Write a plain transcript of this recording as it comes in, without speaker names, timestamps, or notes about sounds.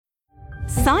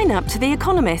Sign up to The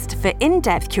Economist for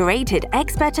in-depth curated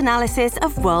expert analysis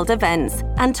of world events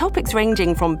and topics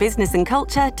ranging from business and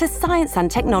culture to science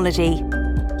and technology.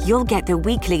 You'll get the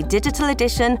weekly digital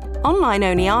edition,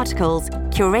 online-only articles,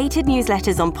 curated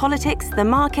newsletters on politics, the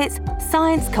markets,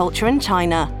 science, culture and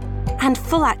China, and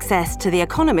full access to The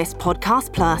Economist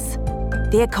Podcast Plus.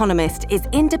 The Economist is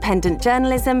independent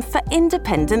journalism for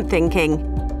independent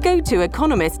thinking. Go to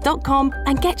economist.com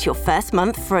and get your first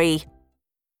month free.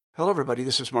 Hello, everybody.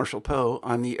 This is Marshall Poe.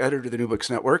 I'm the editor of the New Books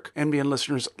Network. NBN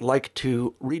listeners like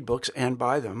to read books and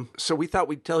buy them. So we thought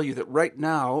we'd tell you that right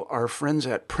now, our friends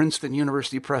at Princeton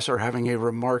University Press are having a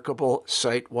remarkable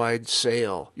site-wide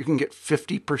sale. You can get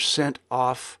 50%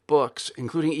 off books,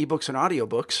 including ebooks and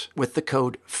audiobooks, with the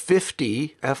code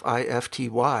 50,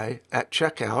 F-I-F-T-Y, at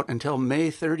checkout until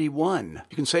May 31.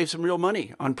 You can save some real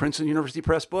money on Princeton University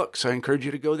Press books. I encourage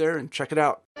you to go there and check it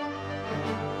out.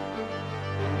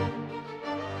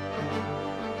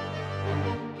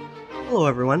 Hello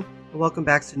everyone, and welcome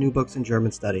back to New Books in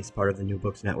German Studies, part of the New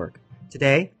Books Network.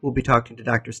 Today, we'll be talking to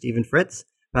Dr. Steven Fritz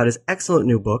about his excellent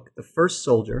new book, The First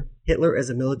Soldier, Hitler as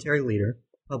a Military Leader,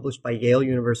 published by Yale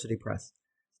University Press.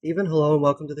 Steven, hello and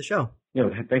welcome to the show. Yeah,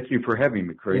 thank you for having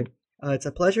me, Craig. It's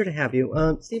a pleasure to have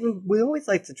you. Steven, we always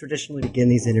like to traditionally begin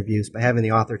these interviews by having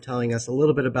the author telling us a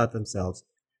little bit about themselves,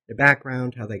 their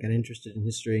background, how they got interested in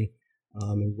history,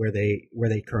 and where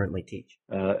they currently teach.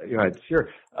 Right, sure.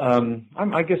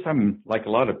 I guess I'm like a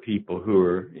lot of people who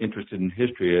are interested in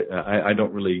history. I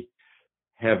don't really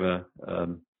have a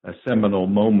seminal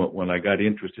moment when I got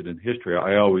interested in history.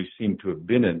 I always seem to have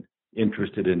been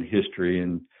interested in history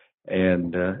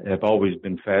and have always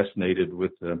been fascinated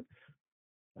with the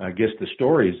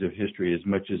stories of history as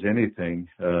much as anything,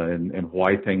 and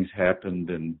why things happened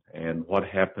and what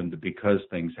happened because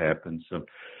things happened. So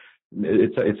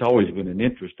it's always been an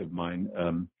interest of mine.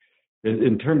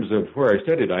 In terms of where I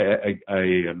studied, I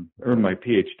earned my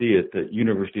PhD at the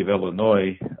University of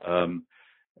Illinois,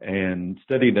 and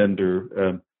studied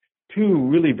under two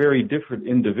really very different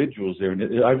individuals there. And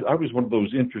I was one of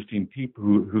those interesting people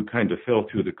who kind of fell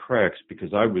through the cracks,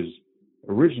 because I was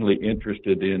originally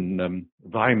interested in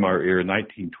Weimar era,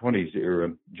 1920s era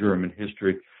German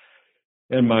history.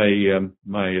 And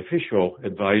my official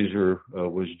advisor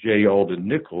was J. Alden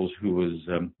Nichols, who was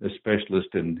a specialist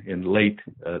in late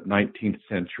 19th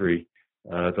century,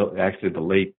 the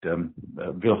late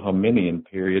Wilhelminian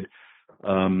period.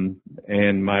 And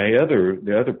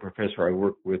the other professor I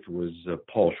worked with was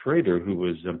Paul Schrader, who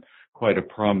was quite a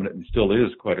prominent, and still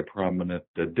is quite a prominent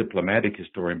diplomatic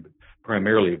historian,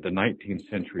 primarily of the 19th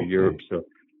century Europe. So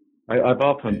I've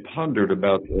often pondered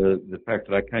about the fact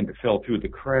that I kind of fell through the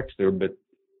cracks there, but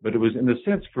it was, in a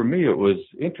sense, for me, it was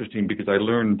interesting because I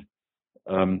learned,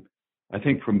 I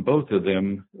think, from both of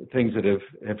them, things that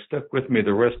have stuck with me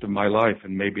the rest of my life,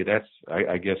 and maybe that's,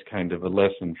 I guess, kind of a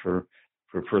lesson for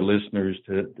listeners.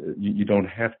 You don't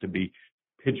have to be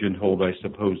pigeonholed, I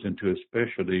suppose, into a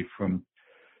specialty. From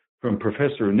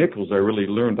Professor Nichols, I really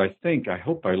learned, I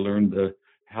hope I learned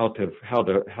how to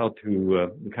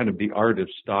kind of the art of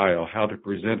style, how to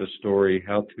present a story,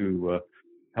 how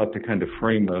to kind of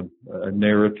frame a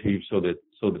narrative so that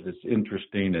it's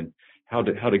interesting, and how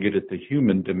to get at the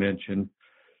human dimension.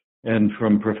 And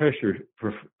from Professor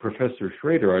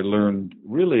Schrader, I learned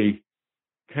really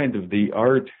kind of the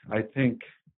art, I think,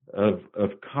 of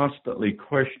constantly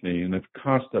questioning and of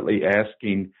constantly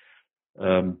asking,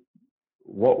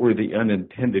 what were the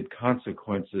unintended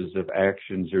consequences of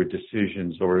actions or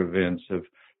decisions or events, of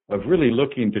really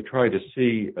looking to try to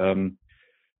see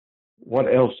what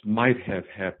else might have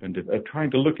happened,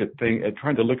 trying to look at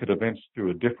events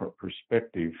through a different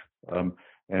perspective,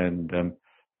 and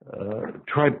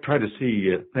try to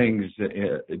see things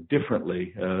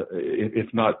differently,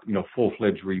 if not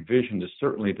full-fledged revision, is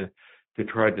certainly to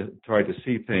try to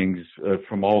see things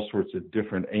from all sorts of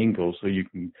different angles, so you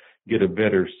can get a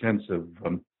better sense of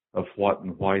what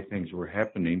and why things were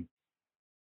happening.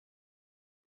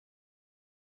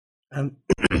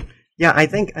 Yeah, I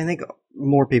think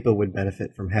more people would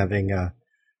benefit from having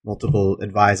multiple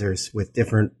advisors with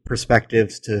different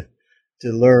perspectives to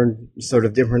learn sort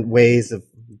of different ways of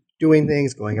doing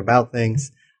things, going about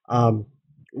things.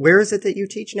 Where is it that you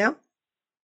teach now?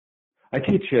 I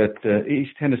teach at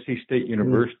East Tennessee State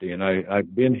University, and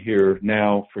I've been here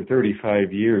now for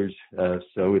 35 years.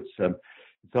 So it's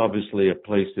obviously a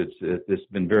place that's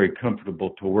been very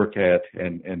comfortable to work at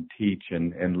and teach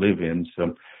and live in.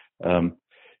 So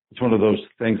it's one of those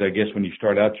things, I guess, when you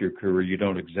start out your career, you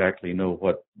don't exactly know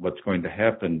what's going to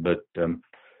happen. But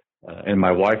and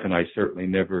my wife and I certainly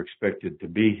never expected to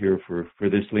be here for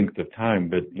this length of time.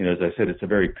 But as I said, it's a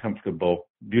very comfortable,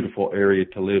 beautiful area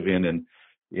to live in, and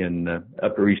in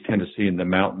Upper East Tennessee, in the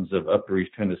mountains of Upper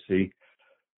East Tennessee.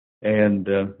 And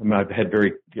I've had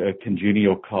very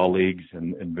congenial colleagues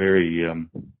and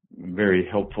very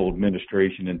helpful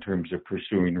administration in terms of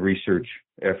pursuing research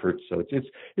efforts. So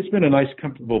it's been a nice,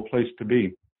 comfortable place to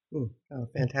be. Oh,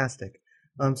 fantastic.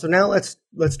 So now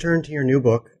let's turn to your new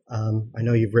book. I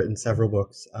know you've written several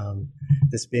books,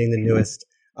 this being the newest.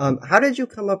 How did you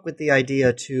come up with the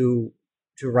idea to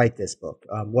write this book?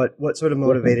 What sort of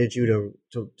motivated you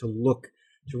to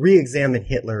re-examine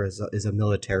Hitler as a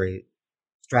military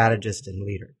strategist and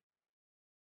leader?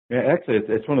 Yeah, actually,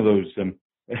 it's one of those.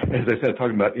 As I said,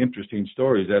 talking about interesting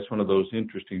stories, that's one of those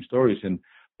interesting stories. And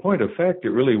point of fact, it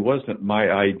really wasn't my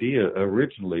idea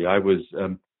originally. I was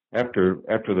after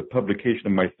the publication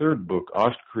of my third book,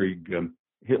 Ostkrieg,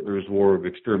 Hitler's War of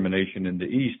Extermination in the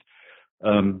East.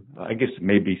 I guess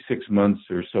maybe 6 months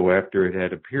or so after it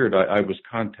had appeared, I was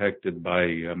contacted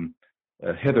by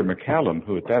Heather McCallum,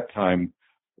 who at that time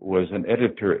was an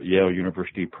editor at Yale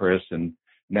University Press and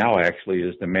now actually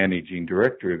is the managing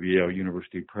director of Yale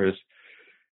University Press.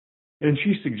 And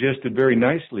she suggested very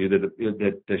nicely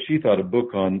that she thought a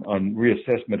book on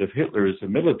reassessment of Hitler as a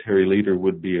military leader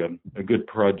would be a good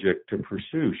project to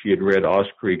pursue. She had read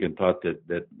Ostkrieg and thought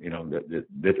that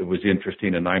it was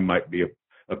interesting, and I might be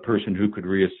a person who could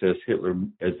reassess Hitler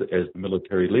as the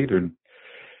military leader. And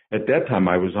at that time,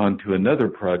 I was on to another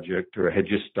project, or I had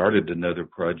just started another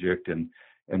project, and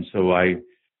so I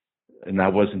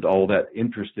wasn't all that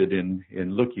interested in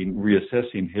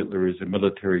reassessing Hitler as a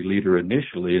military leader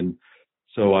initially, and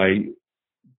so I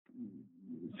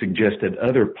suggested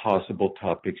other possible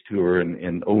topics to her,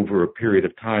 and over a period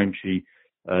of time, she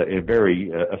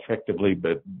very effectively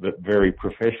but very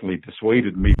professionally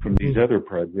dissuaded me from these other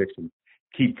projects, and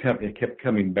kept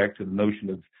coming back to the notion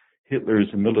of Hitler as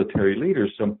a military leader.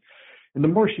 So, and the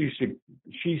more she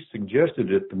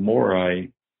suggested it, the more I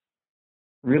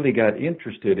really got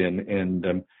interested in,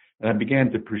 and I began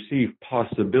to perceive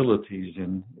possibilities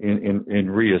in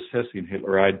reassessing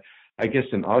Hitler. I guess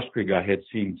in Ostkrieg I had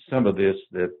seen some of this,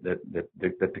 that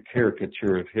the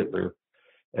caricature of Hitler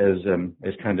as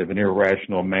kind of an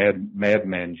irrational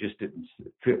madman just didn't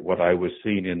fit what I was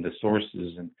seeing in the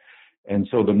sources, and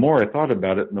so the more I thought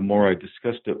about it and the more I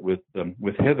discussed it with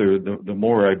Heather, the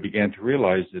more I began to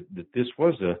realize that this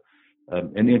was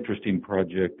an interesting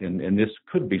project, and this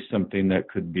could be something that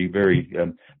could be very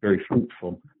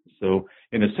fruitful. So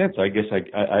in a sense, I guess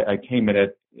I came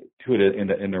to it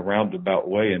in a roundabout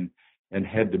way and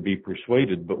had to be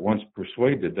persuaded. But once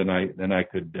persuaded, then I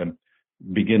could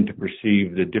begin to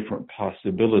perceive the different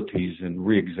possibilities in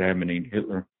re-examining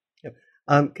Hitler. Yep.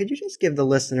 Could you just give the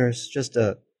listeners just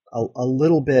a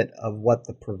little bit of what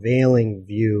the prevailing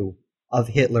view of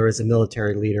Hitler as a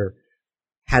military leader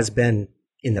has been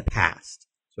in the past?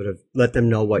 Sort of let them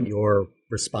know what you're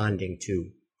responding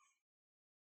to.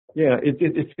 Yeah,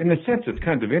 it's in a sense, it's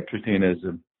kind of interesting as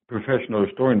a professional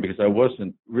historian, because I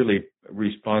wasn't really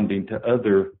responding to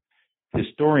other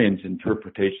historians'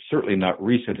 interpretations, certainly not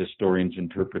recent historians'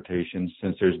 interpretations,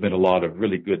 since there's been a lot of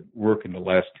really good work in the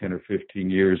last 10 or 15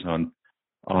 years on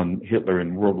Hitler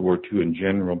and World War II in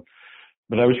general.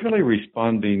 But I was really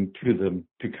responding to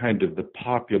kind of the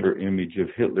popular image of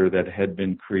Hitler that had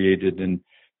been created. And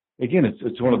again,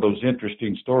 it's one of those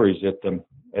interesting stories. At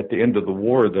the end of the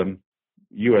war, the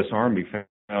U.S. Army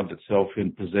found itself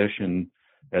in possession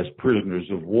as prisoners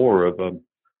of war of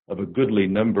a goodly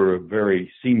number of very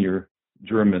senior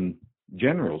German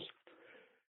generals,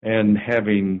 and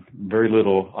having very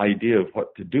little idea of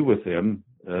what to do with them,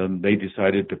 they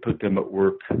decided to put them at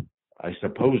work. I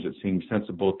suppose it seemed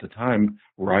sensible at the time,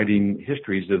 writing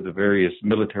histories of the various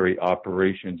military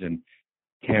operations and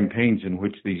campaigns in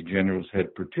which these generals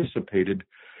had participated.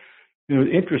 You know,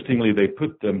 interestingly, they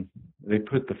put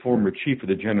the former chief of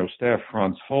the general staff,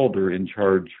 Franz Halder, in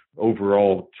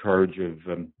overall charge of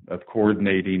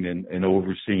coordinating and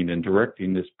overseeing and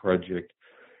directing this project.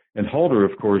 And Halder,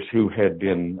 of course, who had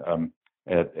been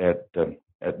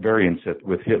at variance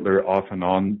with Hitler off and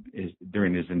on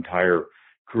during his entire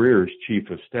career as chief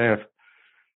of staff,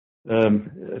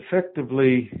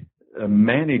 effectively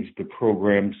managed the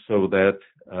program so that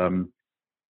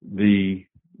the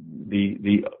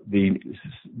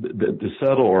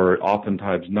subtle, or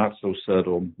oftentimes not so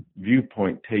subtle,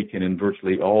 viewpoint taken in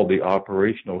virtually all the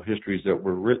operational histories that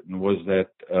were written was that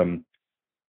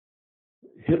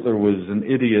Hitler was an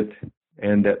idiot,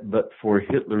 and that but for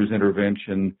Hitler's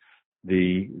intervention,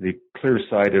 the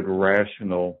clear-sighted,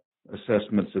 rational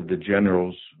assessments of the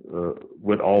generals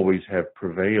would always have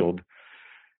prevailed.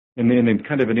 And then, in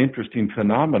kind of an interesting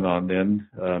phenomenon, then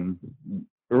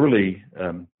early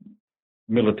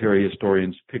military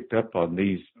historians picked up on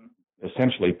these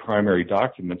essentially primary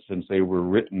documents, since they were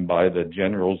written by the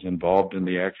generals involved in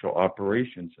the actual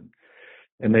operations.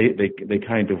 And they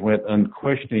kind of went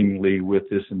unquestioningly with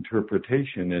this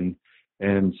interpretation,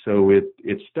 and so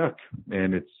it stuck,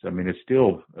 and it's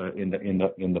still in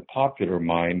the popular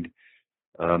mind,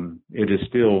 it is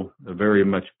still very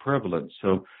much prevalent.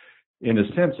 So in a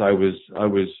sense, I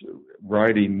was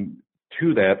writing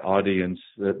to that audience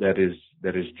that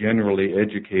is generally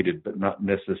educated but not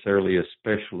necessarily a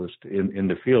specialist in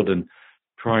the field, and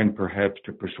trying perhaps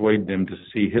to persuade them to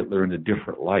see Hitler in a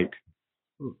different light.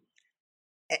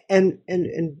 And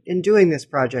in doing this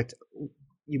project,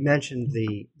 you mentioned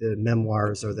the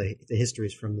memoirs or the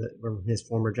histories from his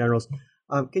former generals.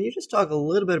 Can you just talk a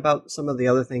little bit about some of the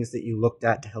other things that you looked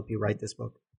at to help you write this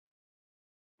book?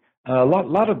 A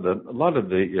lot of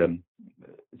the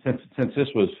since this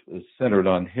was centered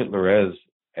on Hitler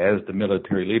as the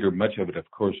military leader, much of it,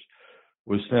 of course,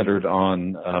 was centered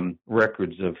on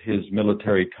records of his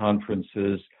military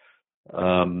conferences,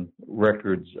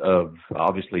 records of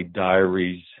obviously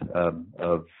diaries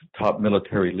of top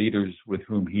military leaders with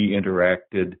whom he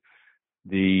interacted,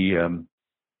 the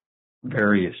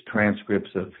various transcripts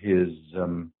of his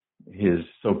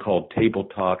so-called table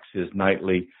talks, his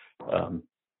nightly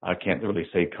I can't really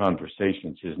say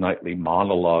conversations, his nightly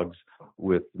monologues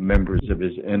with members of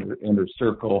his inner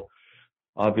circle,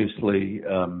 obviously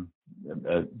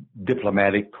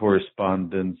diplomatic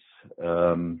correspondence.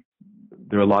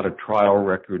 There are a lot of trial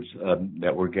records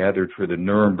that were gathered for the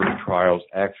Nuremberg trials,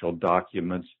 actual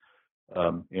documents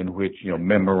in which,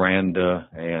 memoranda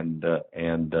and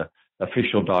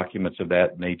official documents of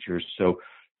that nature. So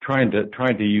trying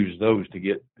to use those to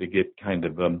get kind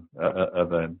of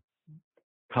a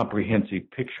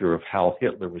comprehensive picture of how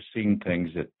Hitler was seeing things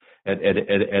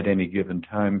at any given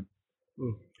time.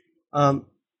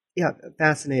 Yeah,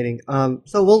 fascinating.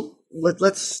 So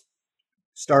let's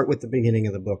start with the beginning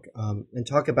of the book and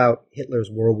talk about Hitler's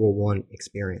World War I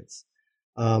experience.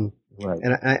 Right.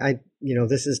 And I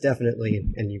this is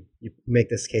definitely, and you make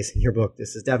this case in your book,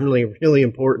 this is definitely a really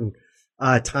important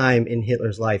time in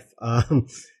Hitler's life.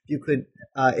 If you could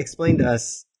explain to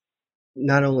us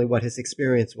not only what his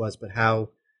experience was, but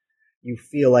how you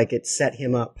feel like it set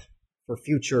him up for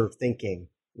future thinking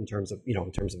in terms of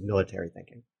military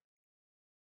thinking.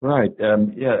 Right.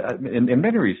 In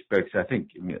many respects, I think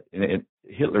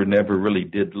Hitler never really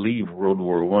did leave World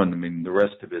War I. The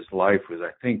rest of his life was,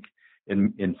 I think,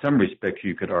 in some respects,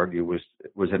 you could argue,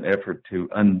 was an effort to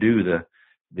undo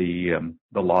the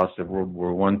loss of World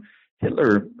War I.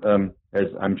 Hitler, as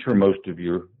I'm sure most of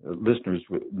your listeners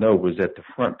know, was at the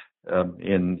front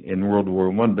in World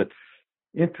War I. But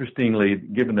interestingly,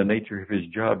 given the nature of his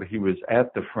job, he was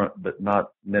at the front, but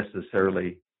not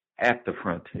necessarily at the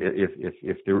front.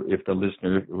 If the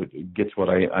listener gets what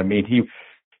I mean,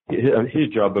 his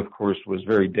job, of course, was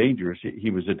very dangerous.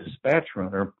 He was a dispatch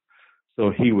runner,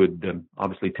 so he would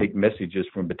obviously take messages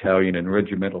from battalion and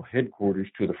regimental headquarters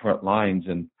to the front lines,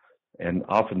 and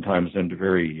oftentimes under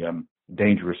very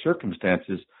dangerous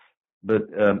circumstances. But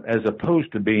as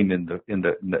opposed to being in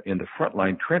the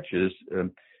frontline trenches,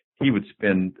 he would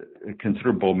spend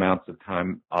considerable amounts of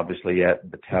time, obviously,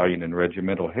 at battalion and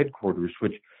regimental headquarters,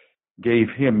 which gave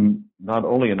him not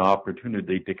only an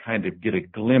opportunity to kind of get a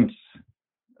glimpse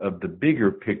of the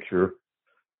bigger picture,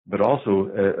 but also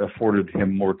afforded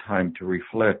him more time to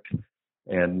reflect.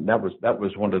 And that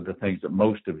was one of the things that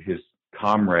most of his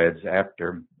comrades,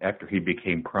 after he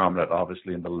became prominent,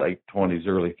 obviously in the late 20s,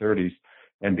 early 30s,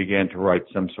 and began to write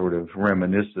some sort of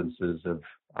reminiscences of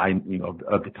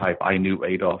the type "I knew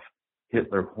Adolf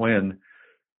Hitler when,"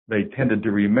 they tended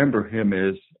to remember him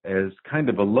as kind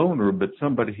of a loner, but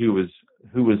somebody who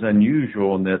was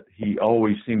unusual in that he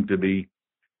always seemed to be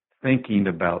thinking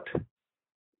about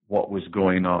what was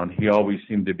going on. He always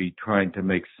seemed to be trying to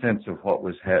make sense of what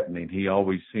was happening. He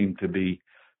always seemed to be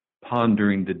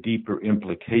pondering the deeper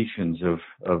implications of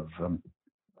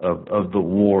the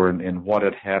war and what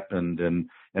had happened and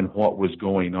what was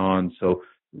going on. So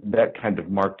that kind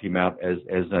of marked him out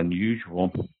as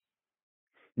unusual.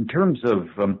 In terms of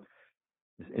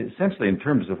essentially in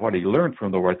terms of what he learned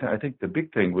from the war, I think the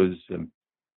big thing was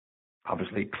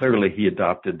obviously clearly he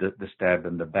adopted the stab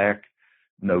in the back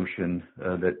notion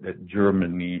that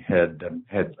Germany had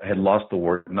lost the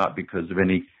war, not because of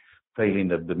any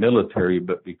failing of the military,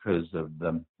 but because of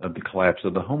the collapse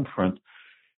of the home front.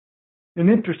 And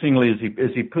interestingly,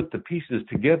 as he put the pieces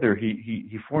together,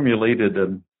 he formulated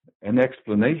an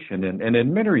explanation, and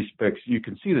in many respects, you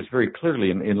can see this very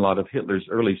clearly in a lot of Hitler's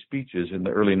early speeches in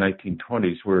the early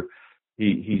 1920s, where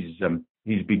he's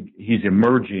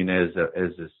emerging as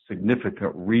a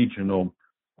significant regional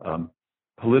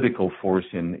political force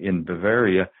in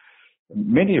Bavaria.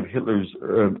 Many of Hitler's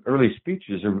early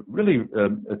speeches are really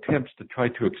attempts to try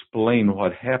to explain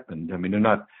what happened. I mean, they're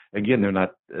not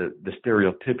the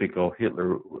stereotypical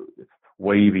Hitler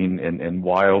waving and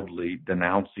wildly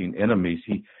denouncing enemies.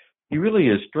 He really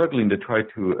is struggling to try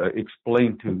to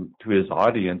explain to his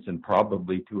audience and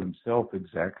probably to himself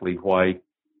exactly why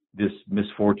this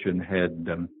misfortune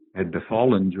had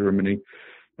befallen Germany.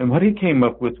 And what he came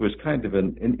up with was kind of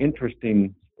an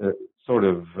interesting sort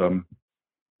of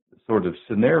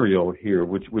scenario here,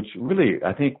 which really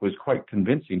I think was quite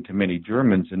convincing to many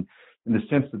Germans, and in the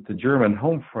sense that the German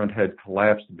home front had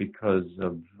collapsed because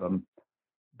of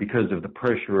the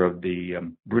pressure of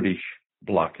the British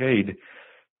blockade,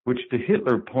 which to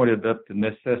Hitler pointed up the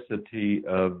necessity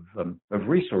of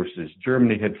resources.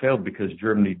 Germany had failed because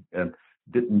Germany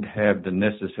didn't have the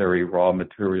necessary raw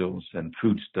materials and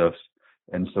foodstuffs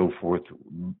and so forth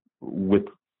with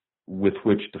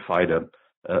which to fight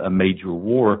a major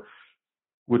war,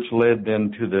 which led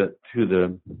then to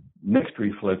the next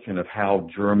reflection of how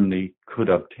Germany could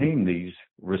obtain these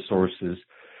resources.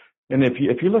 And if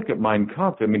you look at Mein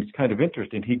Kampf, I mean, it's kind of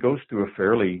interesting. He goes through a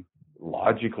fairly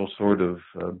logical sort of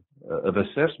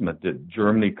assessment that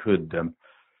Germany could,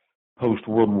 post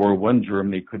World War I,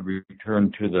 Germany could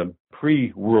return to the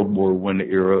pre-World War I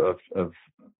era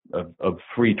of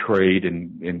free trade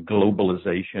and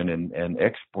globalization and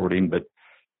exporting, but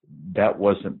that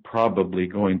wasn't probably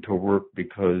going to work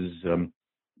because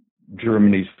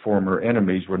Germany's former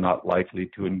enemies were not likely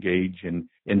to engage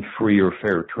in free or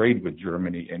fair trade with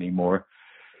Germany anymore.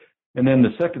 And then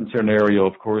the second scenario,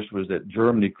 of course, was that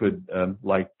Germany could,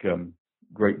 like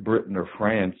Great Britain or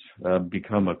France,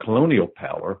 become a colonial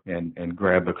power and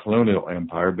grab a colonial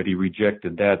empire, but he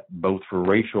rejected that both for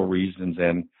racial reasons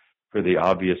and for the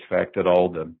obvious fact that all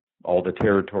the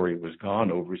territory was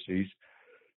gone overseas.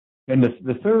 And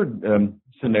the third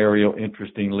scenario,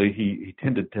 interestingly, he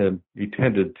tended to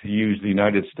use the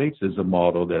United States as a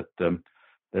model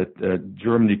that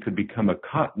Germany could become a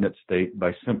continent state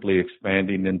by simply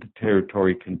expanding into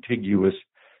territory contiguous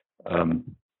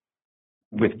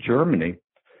with Germany,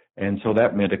 and so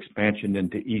that meant expansion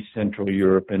into East Central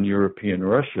Europe and European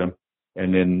Russia,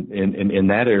 and in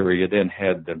that area then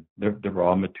had the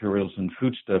raw materials and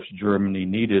foodstuffs Germany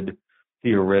needed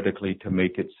theoretically to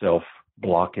make itself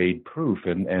blockade proof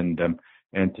and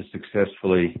to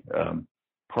successfully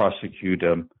prosecute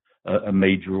a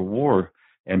major war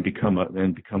and become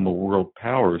a world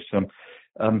power. So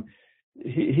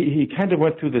he kind of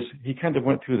went through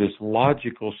this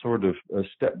logical sort of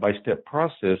step-by-step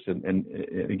process, and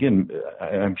again,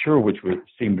 I'm sure which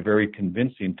seemed very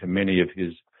convincing to many of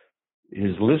his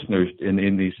listeners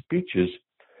in these speeches.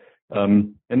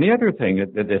 And the other thing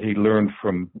that he learned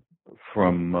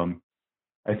from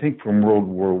I think from World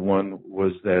War I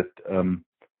was that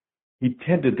he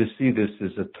tended to see this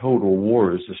as a total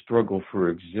war, as a struggle for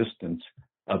existence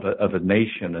of a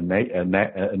nation,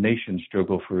 a nation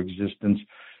struggle for existence.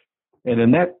 And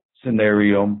in that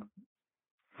scenario,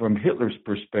 from Hitler's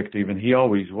perspective, and he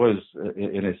always was,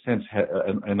 in a sense,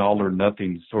 an all or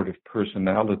nothing sort of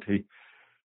personality.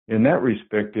 In that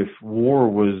respect, if war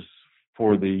was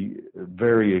for the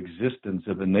very existence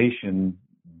of a nation,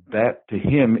 that to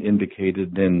him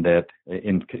indicated then that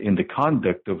in the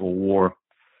conduct of a war,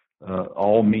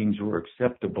 all means were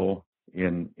acceptable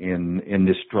in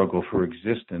this struggle for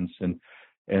existence,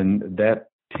 and that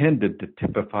tended to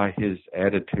typify his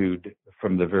attitude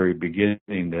from the very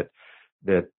beginning,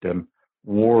 that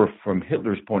war from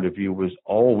Hitler's point of view was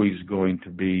always going to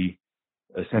be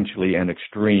essentially an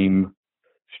extreme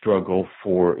struggle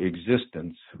for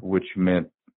existence, which meant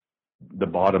the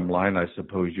bottom line, I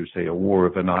suppose you say, a war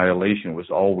of annihilation was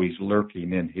always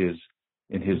lurking in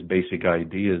his basic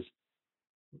ideas.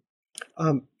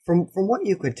 From what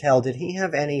you could tell, did he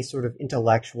have any sort of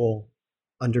intellectual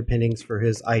underpinnings for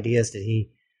his ideas? Did he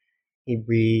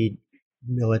read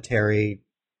military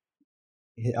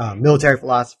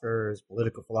philosophers,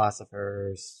 political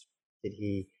philosophers? Did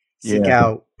he seek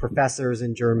out professors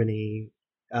in Germany?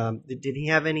 Did he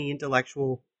have any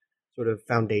intellectual sort of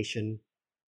foundation?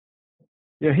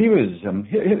 Yeah, he was,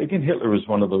 again, Hitler was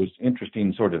one of those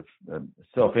interesting sort of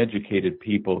self-educated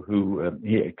people who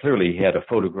he clearly had a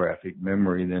photographic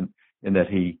memory in that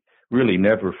he really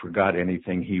never forgot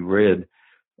anything he read.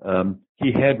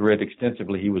 He had read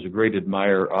extensively. He was a great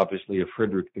admirer, obviously, of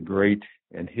Frederick the Great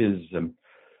and his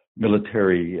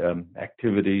military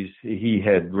activities. He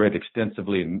had read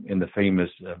extensively in the famous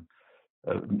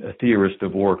theorist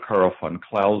of war, Karl von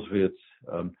Clausewitz.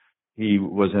 he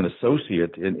was an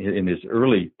associate in his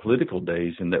early political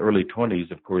days. In the early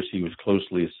 20s, of course, he was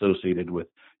closely associated with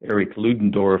Erich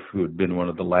Ludendorff, who had been one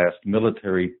of the last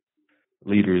military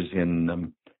leaders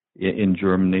in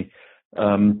Germany.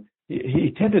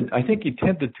 He tended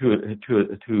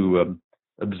to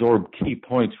absorb key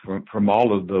points from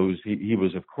all of those. He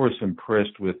was, of course,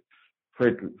 impressed with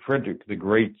Frederick the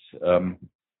Great's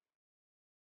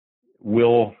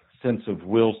sense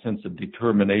of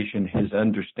determination, his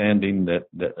understanding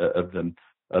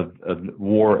of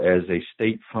war as a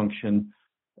state function.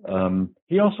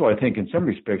 He also, I think, in some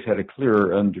respects, had a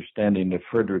clearer understanding of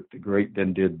Frederick the Great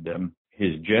than did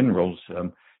his generals.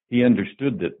 He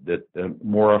understood that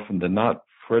more often than not,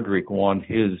 Frederick won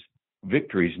his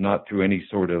victories not through any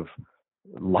sort of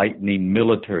lightning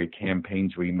military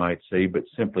campaigns, we might say, but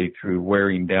simply through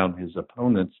wearing down his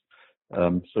opponents.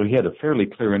 So he had a fairly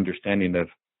clear understanding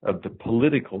of the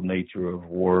political nature of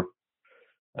war,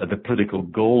 the political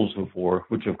goals of war,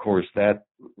 which of course that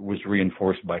was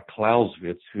reinforced by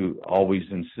Clausewitz, who always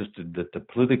insisted that the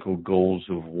political goals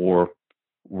of war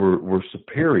were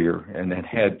superior and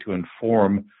had to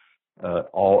inform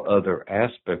all other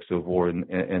aspects of war,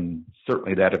 and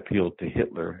certainly that appealed to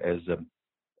Hitler,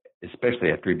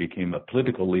 especially after he became a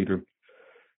political leader.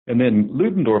 And then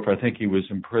Ludendorff, I think he was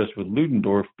impressed with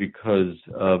Ludendorff because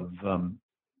of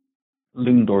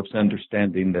Ludendorff's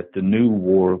understanding that the new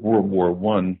war, World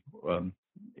War I,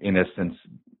 in essence,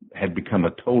 had become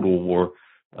a total war,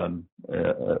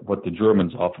 what the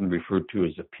Germans often referred to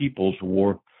as a people's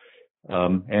war.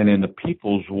 And in the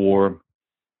people's war,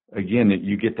 again,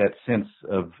 you get that sense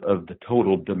of the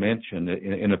total dimension.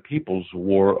 In a people's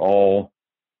war,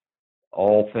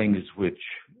 all things which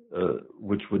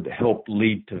would help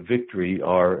lead to victory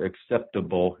are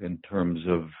acceptable in terms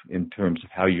of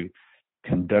how you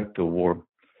conduct a war.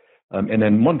 And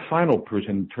then one final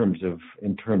person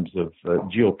in terms of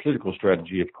geopolitical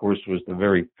strategy, of course, was the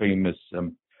very famous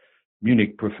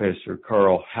Munich professor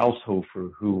Karl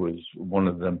Haushofer, who was one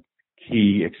of the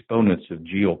key exponents of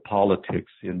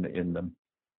geopolitics in the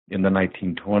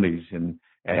 1920s, and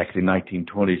actually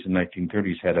 1920s and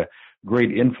 1930s, had a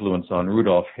great influence on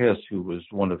Rudolf Hess, who was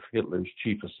one of Hitler's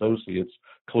chief associates,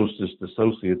 closest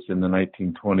associates in the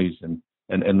 1920s and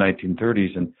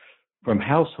 1930s. And from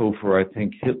Haushofer, I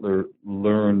think Hitler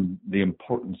learned the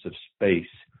importance of space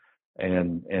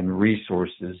and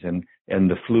resources and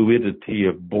the fluidity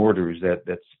of borders,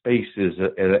 that space is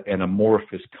an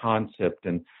amorphous concept,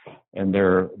 and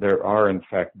there are in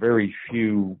fact very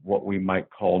few what we might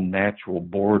call natural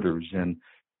borders, and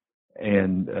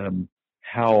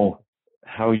how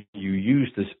you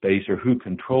use the space or who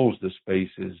controls the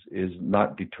space is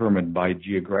not determined by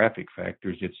geographic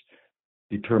factors. It's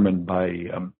determined by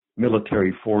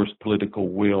military force, political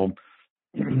will,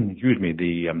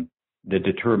 the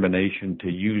determination to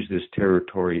use this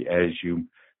territory as you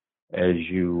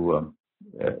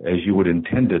would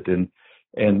intend it. And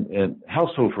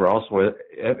Haushofer also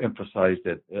emphasized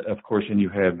that, of course, and you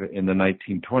have in the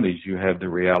 1920s, you have the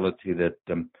reality that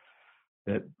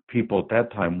people at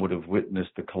that time would have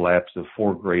witnessed the collapse of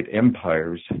four great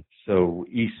empires. So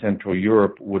East Central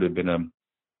Europe would have been a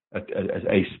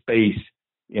space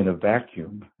in a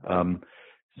vacuum.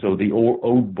 So the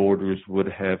old borders would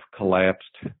have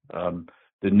collapsed.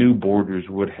 The new borders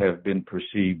would have been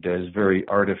perceived as very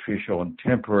artificial and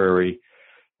temporary.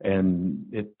 And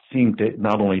it seemed to,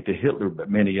 not only to Hitler, but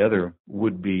many other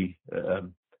would-be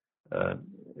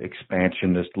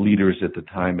expansionist leaders at the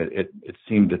time, it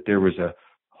seemed that there was a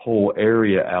whole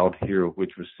area out here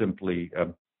which is simply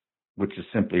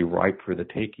ripe for the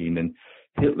taking. And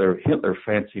Hitler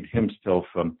fancied himself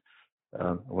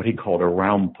what he called a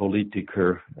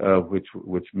Raumpolitiker,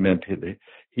 which meant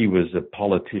he was a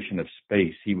politician of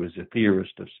space. He was a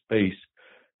theorist of space.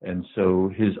 And so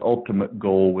his ultimate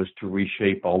goal was to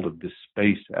reshape all of this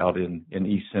space out in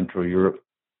East Central Europe.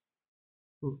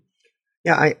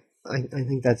 Yeah, I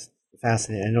think that's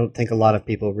fascinating. I don't think a lot of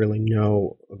people really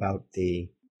know about the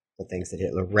things that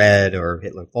Hitler read or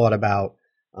Hitler thought about.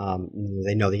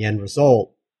 They know the end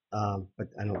result, but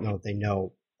I don't know if they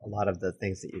know a lot of the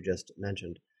things that you just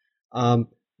mentioned.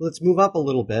 Let's move up a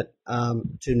little bit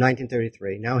to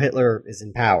 1933. Now Hitler is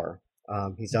in power.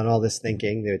 He's done all this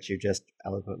thinking that you just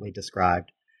eloquently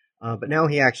described, but now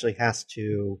he actually has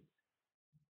to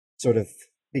sort of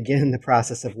begin the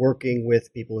process of working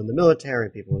with people in the military,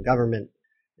 people in government,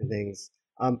 and things.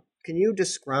 Can you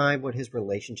describe what his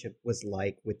relationship was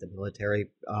like with the military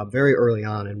very early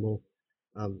on? And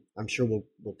I'm sure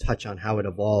we'll touch on how it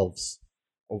evolves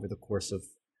over the course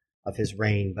of his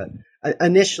reign. But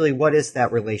initially, what is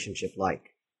that relationship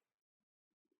like?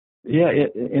 Yeah,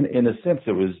 in a sense,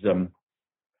 it was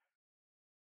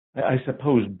I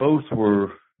suppose both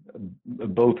Hitler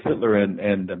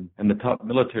and the top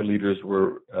military leaders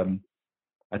were,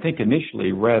 I think,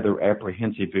 initially rather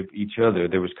apprehensive of each other.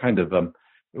 There was kind of a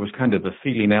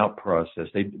feeling out process.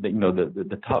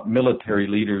 The top military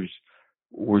leaders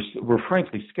were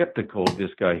frankly skeptical of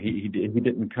this guy. He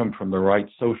didn't come from the right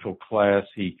social class.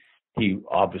 He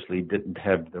obviously didn't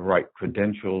have the right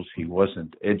credentials. He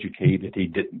wasn't educated. He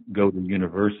didn't go to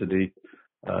university.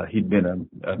 He'd been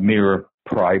a mere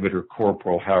private or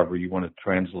corporal, however you want to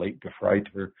translate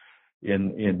Gefreiter,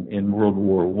 in World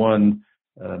War I.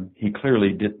 He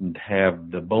clearly didn't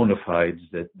have the bona fides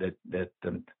that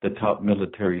the top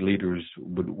military leaders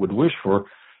would wish for.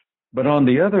 But on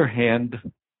the other hand,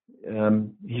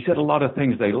 he said a lot of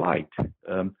things they liked.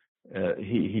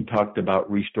 He talked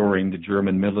about restoring the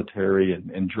German military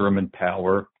and German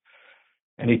power.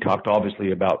 And he talked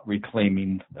obviously about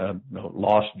reclaiming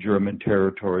lost German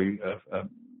territory,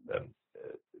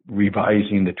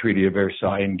 revising the Treaty of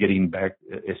Versailles and getting back,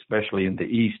 especially in the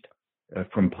east,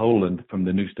 from Poland, from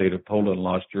the new state of Poland,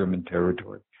 lost German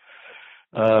territory.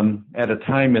 At a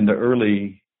time in the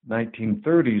early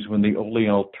 1930s when the only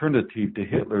alternative to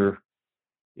Hitler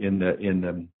in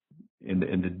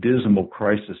the dismal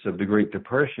crisis of the Great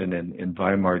Depression in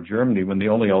Weimar Germany, when the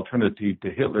only alternative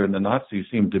to Hitler and the Nazis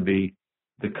seemed to be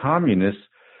the communists,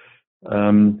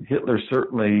 Hitler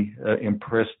certainly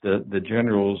impressed the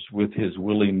generals with his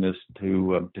willingness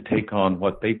to take on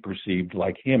what they perceived,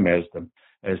 like him, as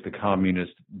the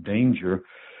communist danger.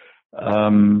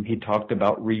 He talked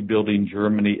about rebuilding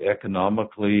Germany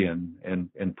economically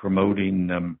and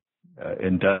promoting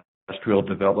industrial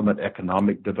development,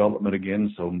 economic development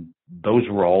again. So those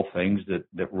were all things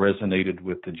that resonated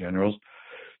with the generals.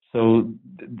 So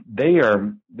they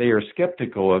are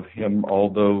skeptical of him,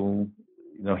 although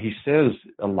he says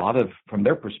from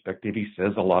their perspective, he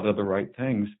says a lot of the right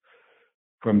things.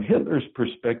 From Hitler's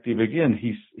perspective, again,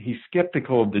 he's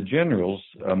skeptical of the generals.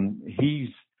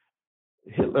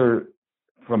 Hitler,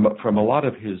 from a lot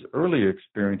of his earlier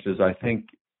experiences, I think,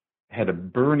 had a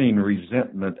burning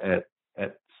resentment at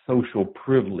social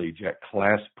privilege, at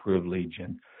class privilege,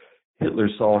 and Hitler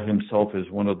saw himself as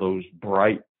one of those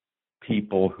bright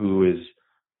people who is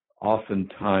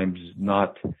oftentimes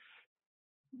not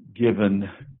given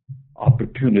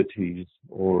opportunities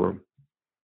or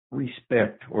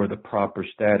respect or the proper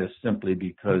status simply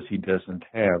because he doesn't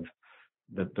have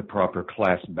the proper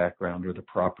class background or the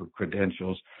proper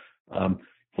credentials.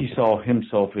 He saw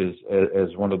himself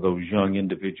as one of those young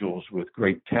individuals with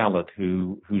great talent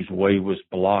whose way was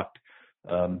blocked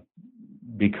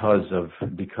because of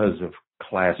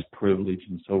class privilege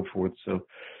and so forth. So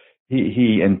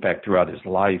he in fact, throughout his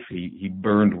life, he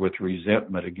burned with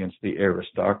resentment against the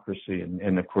aristocracy,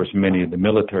 and of course, many of the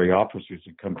military officers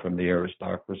had come from the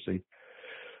aristocracy.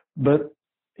 But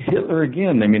Hitler,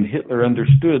 again, Hitler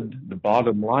understood the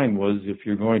bottom line was, if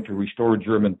you're going to restore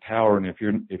German power, and if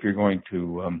you're going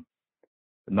to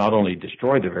not only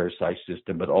destroy the Versailles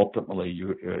system, but ultimately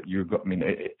if you're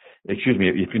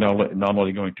not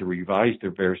only going to revise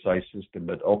the Versailles system,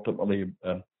 but ultimately,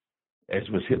 as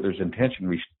was Hitler's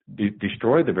intention,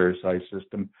 destroy the Versailles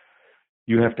system,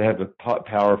 you have to have a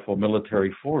powerful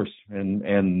military force.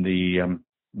 And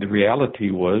the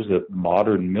reality was that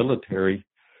modern military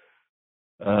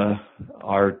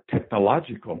are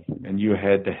technological, and you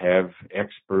had to have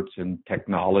experts in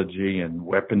technology and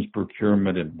weapons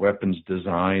procurement and weapons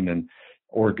design and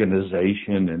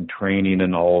organization and training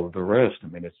and all of the rest.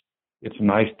 It's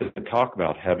nice to talk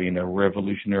about having a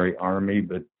revolutionary army,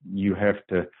 but you have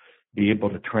to be able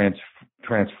to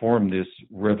transform this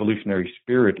revolutionary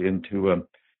spirit into an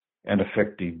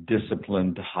effective,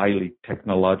 disciplined, highly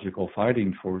technological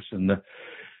fighting force. And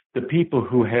the people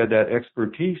who had that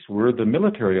expertise were the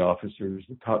military officers,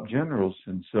 the top generals.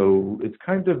 And so it's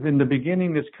kind of, in the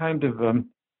beginning, it's kind of a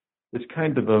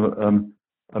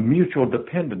mutual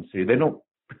dependency. They don't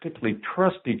particularly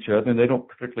trust each other, and they don't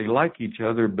particularly like each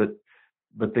other, but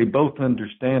they both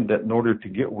understand that in order to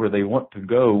get where they want to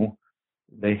go,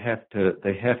 they have to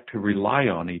rely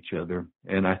on each other.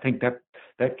 And I think that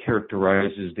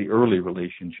characterizes the early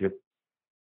relationship.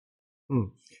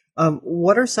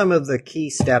 What are some of the key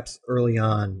steps early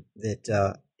on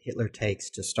that Hitler takes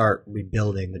to start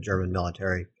rebuilding the German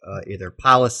military, either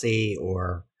policy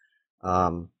or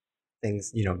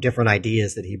things, different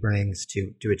ideas that he brings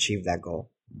to achieve that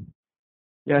goal?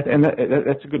 Yeah, and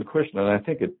that's a good question, and I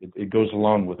think it goes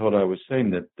along with what I was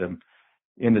saying, that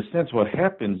in a sense, what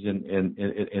happens,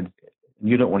 and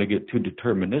you don't want to get too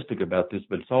deterministic about this,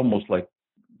 but it's almost like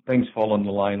things fall in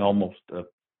the line almost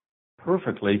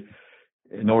perfectly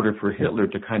in order for Hitler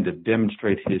to kind of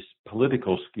demonstrate his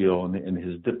political skill and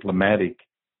his diplomatic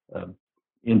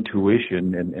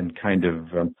intuition and kind of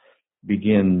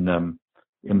begin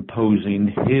imposing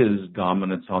his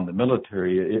dominance on the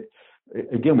military.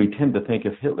 Again, we tend to think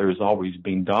of Hitler as always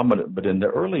being dominant, but in the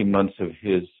early months of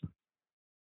his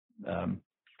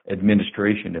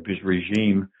administration, of his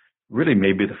regime, really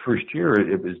maybe the first year,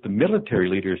 it was the military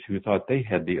leaders who thought they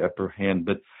had the upper hand.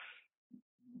 But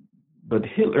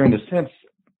Hitler, in a sense,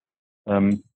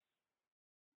 I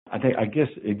guess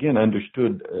again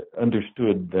understood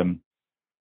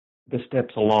the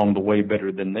steps along the way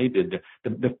better than they did.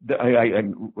 I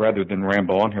rather than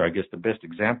ramble on here, I guess the best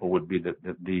example would be the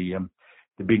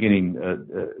beginning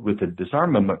with the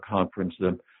disarmament conference.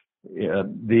 The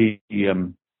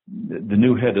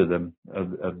new head of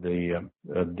the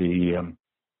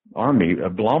army,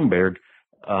 Blomberg,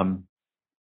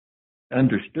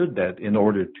 understood that in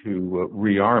order to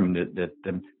rearm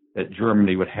that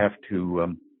Germany would have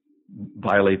to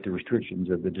violate the restrictions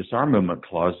of the disarmament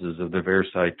clauses of the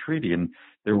Versailles Treaty, and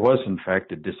there was in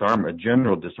fact a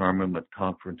general disarmament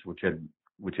conference which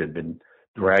had been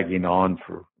dragging on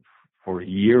for a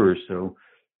year or so,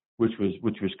 which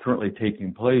was currently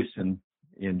taking place in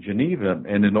Geneva.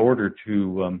 And in order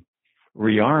to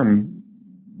rearm,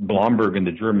 Blomberg and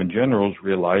the German generals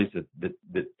realized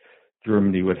that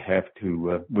Germany would have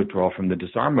to withdraw from the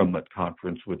disarmament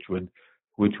conference, which would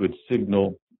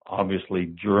signal obviously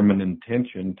German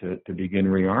intention to begin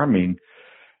rearming.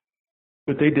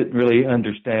 But they didn't really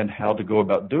understand how to go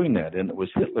about doing that, and it was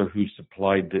Hitler who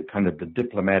supplied the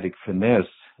diplomatic finesse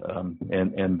and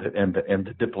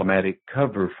the diplomatic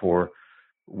cover for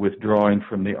withdrawing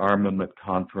from the armament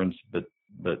conference, but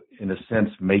in a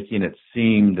sense making it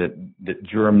seem that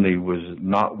Germany was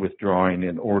not withdrawing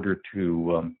in order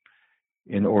to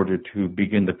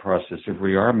begin the process of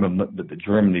rearmament, but that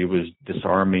Germany was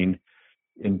disarming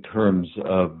in terms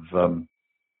of,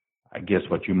 I guess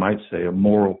what you might say, a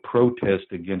moral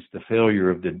protest against the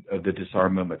failure of the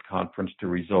disarmament conference to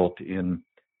result in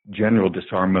general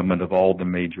disarmament of all the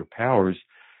major powers.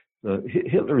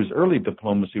 Hitler's early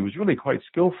diplomacy was really quite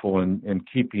skillful in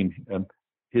keeping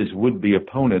his would-be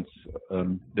opponents,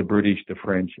 the British, the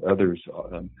French, others,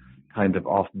 kind of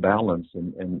off balance,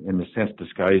 and in a sense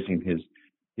disguising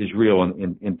his real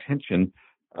intention.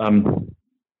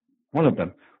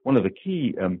 One of the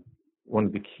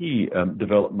key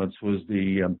developments was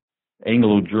the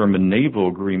Anglo-German Naval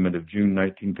Agreement of June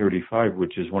 1935,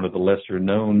 which is one of the lesser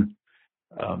known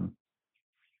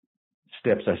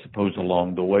steps, I suppose,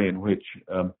 along the way in which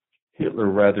Hitler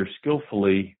rather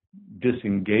skillfully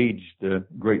disengaged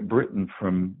Great Britain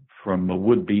from a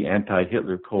would-be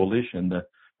anti-Hitler coalition, the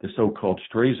so-called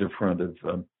Strasser Front of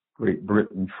Great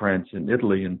Britain, France, and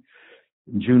Italy. And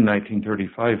in June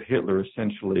 1935, Hitler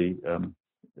essentially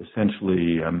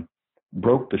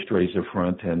broke the Strasser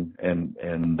Front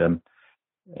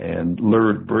and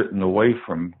lured Britain away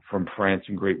from France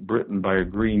and Great Britain by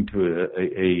agreeing to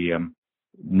a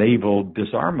naval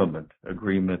disarmament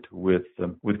agreement with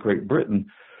Great Britain,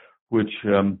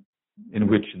 in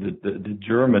which the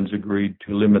Germans agreed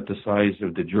to limit the size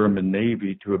of the German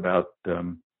Navy to about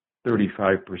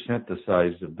 35% the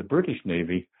size of the British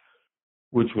Navy,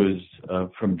 which was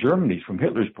from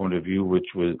Hitler's point of view,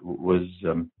 which was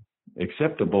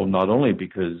acceptable not only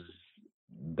because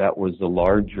that was a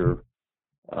larger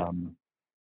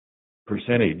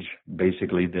percentage,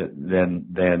 basically,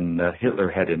 than Hitler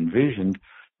had envisioned,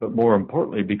 but more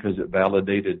importantly because it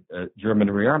validated German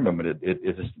rearmament.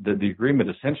 The agreement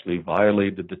essentially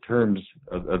violated the terms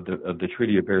of the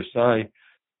Treaty of Versailles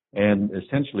and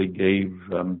essentially gave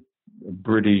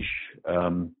British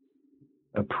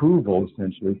approval,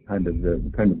 essentially kind of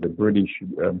the British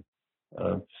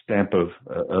stamp of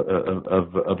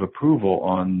approval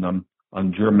on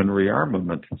German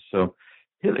rearmament. So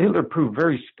Hitler proved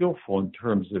very skillful in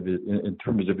terms of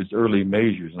his early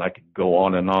measures, and I could go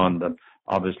on and on.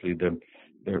 Obviously, the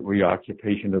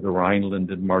reoccupation of the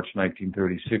Rhineland in March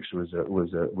 1936 was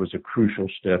a crucial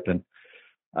step, and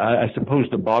I suppose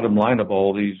the bottom line of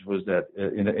all these was that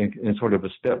in sort of a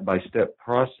step-by-step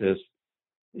process,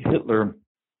 Hitler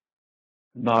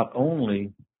not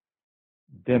only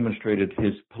demonstrated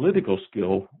his political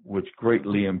skill, which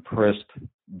greatly impressed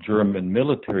German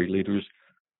military leaders,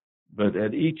 but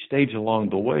at each stage along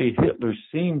the way, Hitler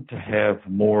seemed to have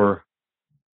more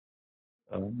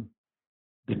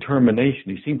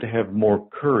determination. He seemed to have more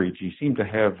courage. He seemed to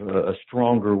have a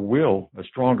stronger will,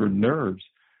 stronger nerves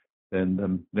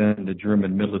than the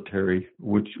German military,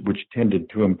 which tended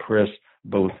to impress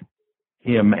both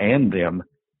him and them.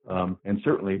 And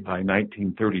certainly by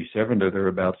 1937 or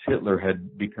thereabouts, Hitler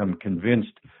had become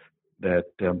convinced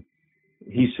that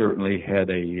he certainly had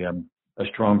a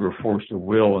stronger force of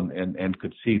will and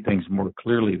could see things more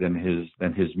clearly than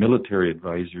his military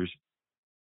advisors.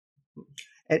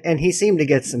 And he seemed to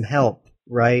get some help,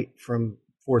 right, from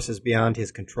forces beyond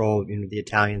his control. The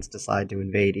Italians decide to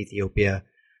invade Ethiopia,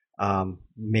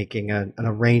 making an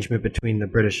arrangement between the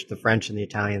British, the French, and the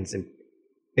Italians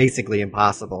basically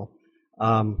impossible.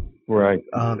 Right.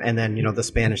 And then, the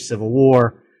Spanish Civil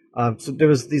War. So there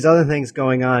was these other things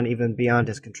going on even beyond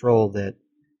his control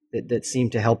that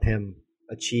seemed to help him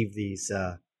achieve these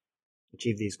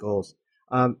goals.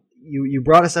 You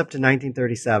brought us up to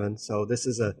 1937, so this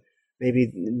is a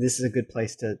good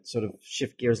place to sort of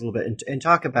shift gears a little bit and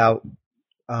talk about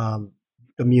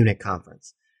the Munich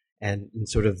Conference and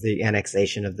sort of the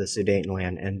annexation of the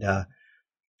Sudetenland. And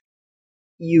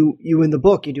you in the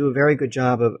book, you do a very good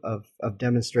job of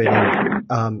demonstrating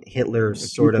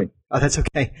Hitler's sort of that's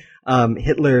okay.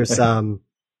 Hitler's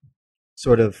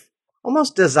sort of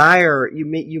almost desire. You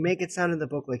make it sound in the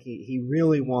book like he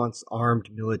really wants armed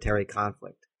military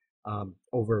conflict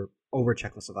over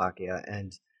Czechoslovakia,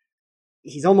 and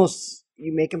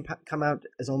you make him come out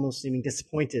as almost seeming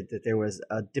disappointed that there was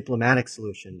a diplomatic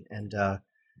solution, and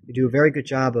you do a very good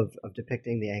job of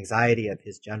depicting the anxiety of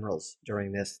his generals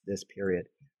during this period.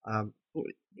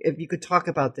 If you could talk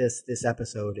about this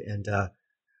episode and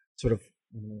sort of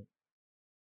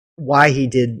why he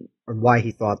did or why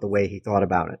he thought the way he thought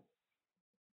about it.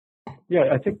 Yeah,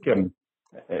 I think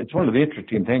it's one of the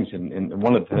interesting things, and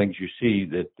one of the things you see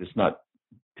that is not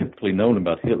typically known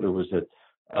about Hitler was that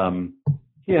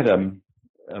he had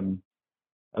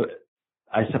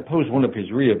I suppose one of his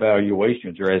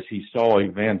reevaluations, or as he saw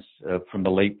events from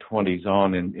the late 20s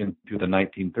on into the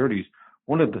 1930s,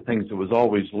 one of the things that was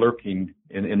always lurking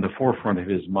in the forefront of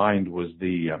his mind was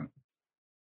the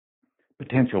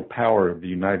potential power of the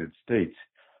United States.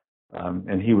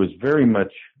 And he was very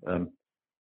much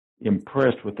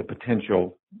impressed with the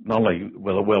potential, not only,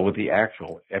 with the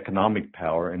actual economic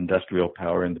power, industrial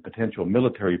power, and the potential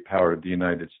military power of the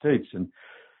United States.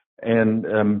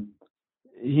 And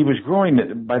he was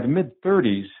growing, by the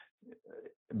mid-30s,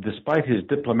 despite his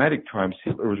diplomatic triumphs,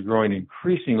 Hitler was growing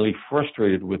increasingly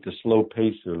frustrated with the slow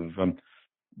pace of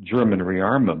German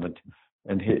rearmament.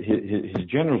 And his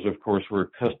generals, of course, were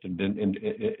accustomed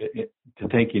to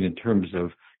thinking in terms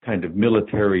of kind of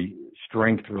military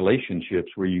strength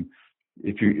relationships, where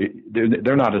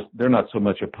they're not so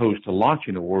much opposed to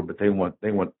launching a war, but they want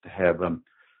to have a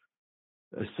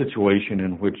situation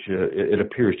in which it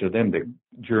appears to them that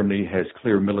Germany has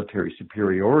clear military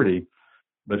superiority.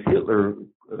 But Hitler,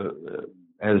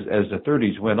 as the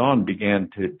 30s went on, began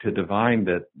to divine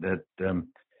that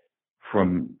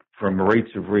from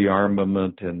rates of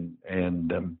rearmament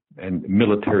and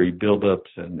military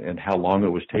buildups and how long it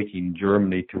was taking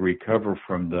Germany to recover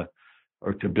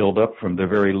to build up from the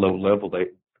very low level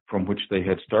from which they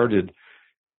had started,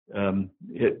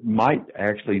 it might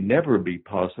actually never be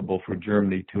possible for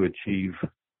Germany to achieve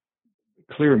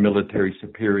clear military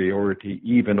superiority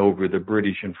even over the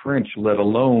British and French, let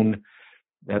alone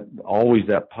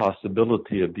that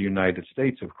possibility of the United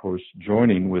States, of course,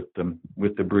 joining with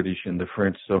the British and the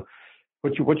French. So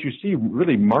what you see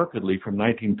really markedly from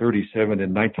 1937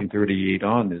 and 1938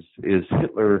 on is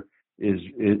Hitler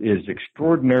is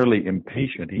extraordinarily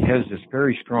impatient. He has this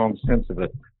very strong sense of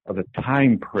a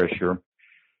time pressure.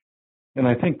 And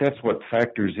I think that's what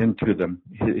factors into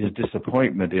his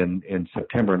disappointment in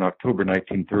September and October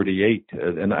 1938.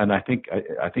 And I think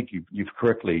you've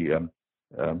correctly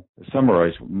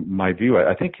summarized my view.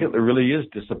 I think Hitler really is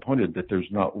disappointed that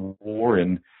there's not war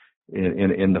in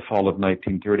the fall of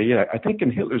 1938. I think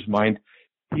in Hitler's mind,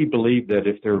 he believed that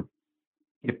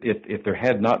if there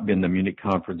had not been the Munich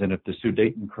Conference and if the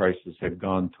Sudeten crisis had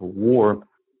gone to war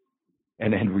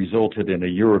and had resulted in a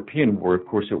European war, of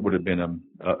course, it would have been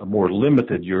a more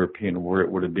limited European war.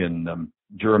 It would have been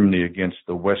Germany against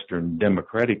the Western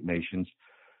democratic nations.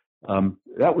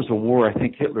 That was a war I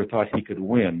think Hitler thought he could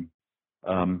win.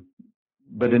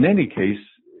 But in any case,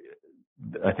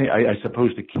 I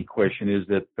suppose the key question is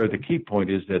the key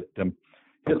point is that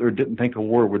Hitler didn't think a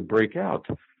war would break out.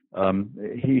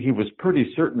 He was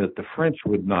pretty certain that the French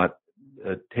would not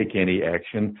take any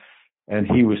action, and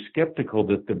he was skeptical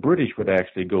that the British would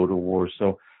actually go to war.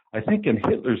 So I think in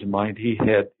Hitler's mind, he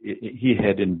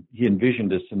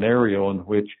envisioned a scenario in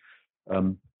which,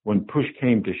 when push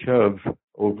came to shove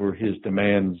over his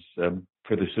demands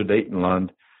for the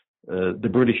Sudetenland, the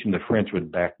British and the French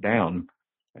would back down,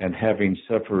 and having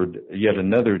suffered yet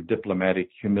another diplomatic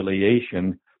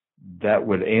humiliation, that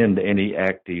would end any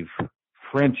active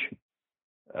French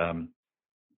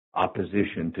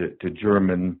opposition to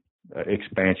German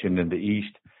expansion in the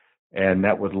East, and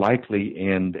that would likely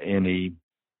end any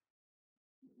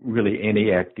really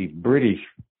any active British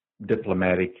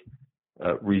diplomatic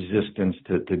resistance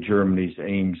to Germany's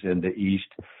aims in the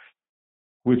East,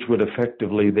 which would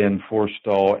effectively then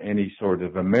forestall any sort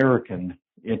of American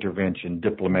intervention,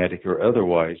 diplomatic or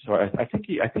otherwise. So I think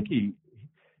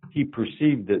he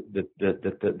perceived that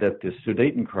the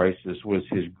Sudeten crisis was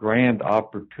his grand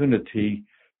opportunity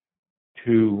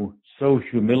to so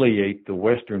humiliate the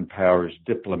Western powers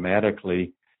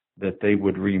diplomatically that they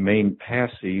would remain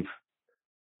passive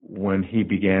when he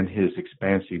began his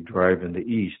expansive drive in the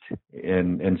East.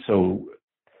 And so,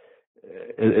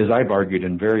 as I've argued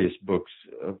in various books,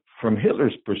 from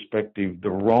Hitler's perspective,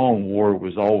 the wrong war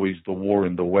was always the war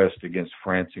in the West against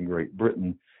France and Great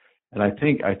Britain. And I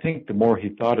think the more he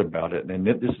thought about it, and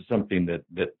this is something that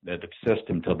obsessed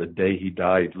him till the day he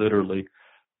died, literally,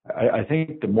 I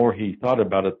think the more he thought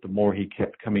about it, the more he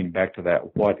kept coming back to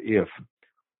that what if.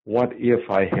 What if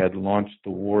I had launched the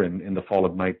war in the fall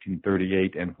of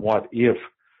 1938, and what if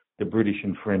the British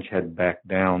and French had backed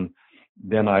down?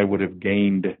 Then I would have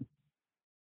gained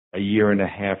a year and a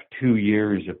half, 2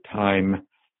 years of time,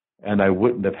 and I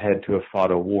wouldn't have had to have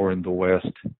fought a war in the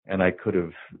West, and I could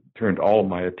have turned all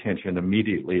my attention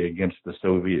immediately against the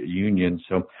Soviet Union.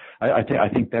 So I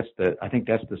think that's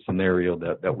the scenario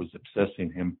that was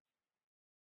obsessing him.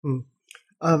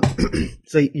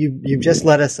 So you just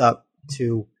led us up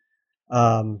to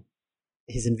the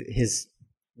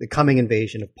coming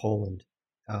invasion of Poland,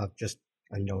 just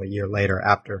a year later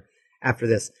after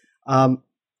this.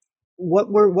 What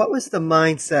was the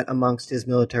mindset amongst his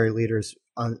military leaders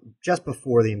just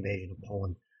before the invasion of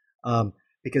Poland?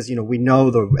 Because we know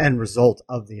the end result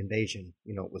of the invasion.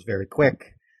 It was very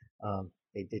quick.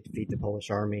 They did defeat the Polish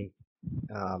army,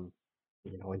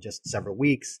 in just several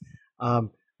weeks.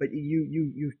 But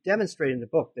you demonstrated in the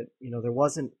book that there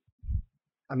wasn't.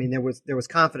 I mean, there was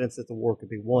confidence that the war could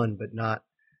be won, but not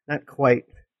quite.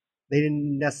 They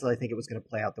didn't necessarily think it was going to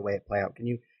play out the way it played out. Can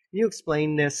you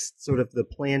explain this sort of the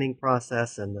planning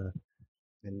process and the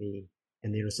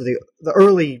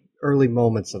early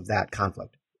moments of that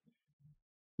conflict?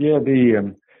 Yeah,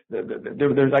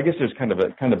 there's I guess there's kind of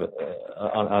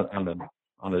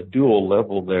on a dual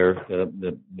level there.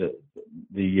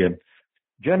 The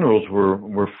generals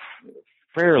were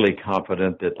fairly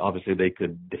confident that obviously they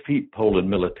could defeat Poland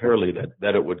militarily.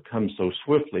 That it would come so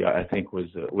swiftly, I think,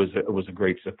 was a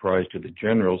great surprise to the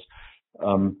generals.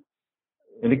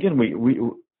 And again,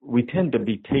 we tend to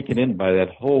be taken in by that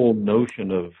whole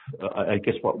notion of, I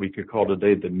guess, what we could call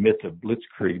today the myth of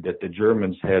blitzkrieg, that the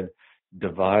Germans had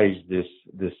devised this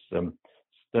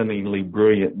stunningly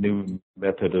brilliant new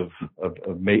method of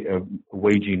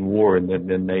waging war, and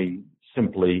then they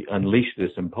simply unleashed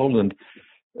this in Poland.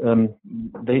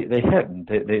 They hadn't.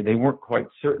 They weren't quite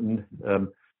certain.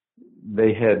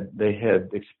 They had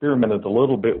experimented a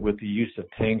little bit with the use of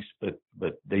tanks, but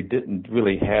they didn't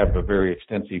really have a very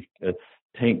extensive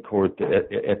tank corps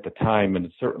at the time, and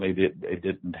certainly they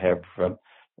didn't have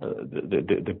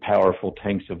the powerful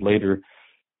tanks of later.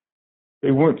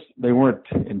 They weren't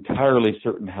entirely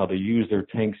certain how to use their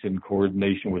tanks in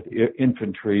coordination with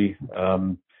infantry.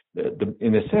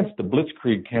 In a sense, the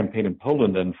Blitzkrieg campaign in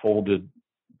Poland unfolded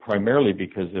primarily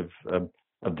because of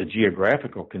the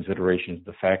geographical considerations,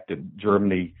 the fact that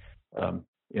Germany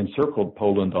encircled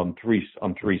Poland on three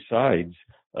sides,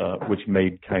 which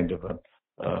made kind of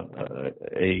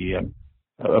a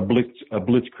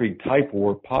blitzkrieg type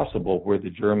war possible, where the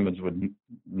Germans would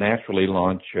naturally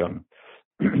launch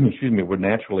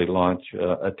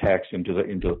attacks into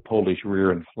the Polish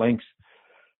rear and flanks.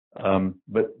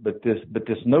 But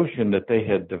this notion that they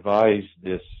had devised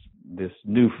this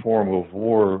new form of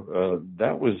war,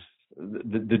 that was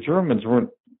the Germans weren't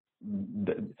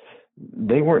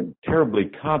terribly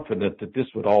confident that this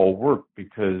would all work,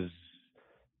 because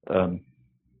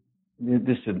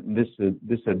this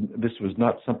was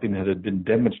not something that had been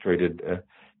demonstrated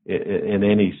in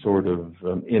any sort of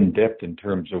in depth in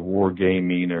terms of war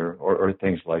gaming or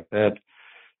things like that.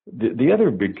 The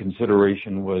other big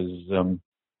consideration was,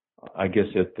 I guess,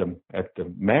 at the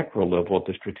macro level, at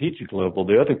the strategic level,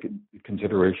 the other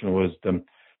consideration was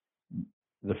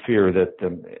the fear that,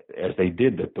 as they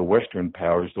did, that the Western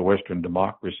powers, the Western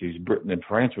democracies, Britain and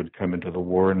France, would come into the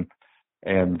war,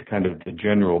 and kind of the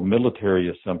general military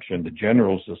assumption, the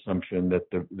general's assumption that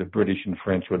the British and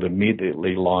French would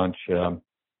immediately launch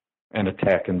an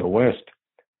attack in the West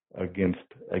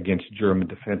against German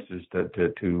defenses to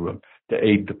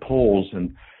aid the Poles,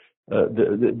 and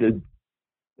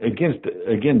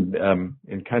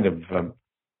in kind of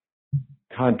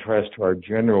contrast to our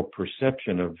general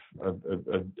perception of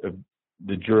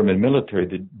the German military.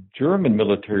 The German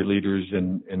military leaders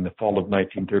in the fall of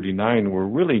 1939 were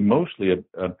really mostly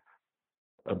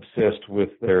obsessed with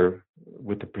the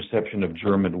perception of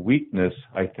German weakness,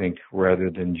 I think, rather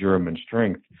than German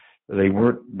strength. They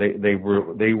were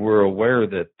aware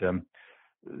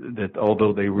that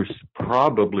although they were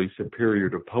probably superior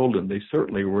to Poland, they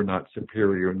certainly were not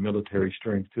superior in military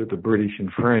strength to the British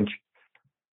and French.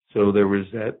 So there was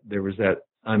that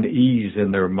unease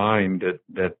in their mind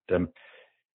that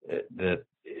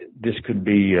this could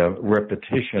be a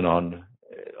repetition on,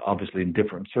 obviously in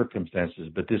different circumstances,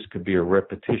 but this could be a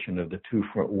repetition of the two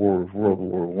front war of World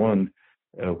War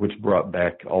I, which brought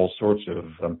back all sorts of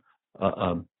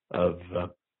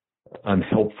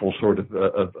unhelpful sort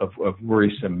of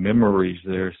worrisome memories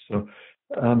there. So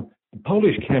the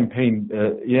Polish campaign,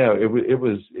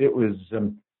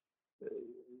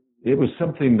 it was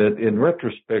something that, in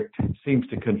retrospect, seems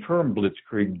to confirm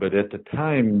Blitzkrieg. But at the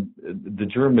time, the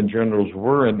German generals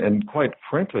were, and quite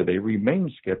frankly, they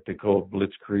remained skeptical of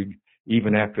Blitzkrieg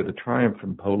even after the triumph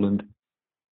in Poland.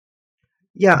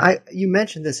 Yeah, you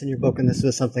mentioned this in your book, and this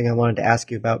was something I wanted to ask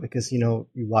you about because, you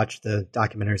watch the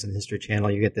documentaries on the History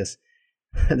Channel, you get this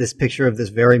picture of this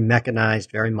very mechanized,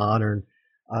 very modern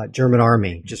German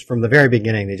army. Just from the very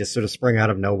beginning, they just sort of sprang out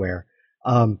of nowhere.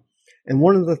 And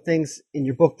one of the things in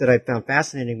your book that I found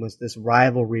fascinating was this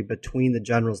rivalry between the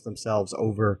generals themselves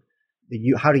over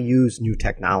how to use new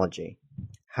technology,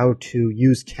 how to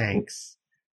use tanks.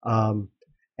 And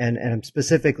I'm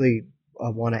specifically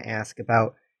want to ask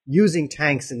about using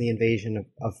tanks in the invasion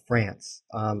of France.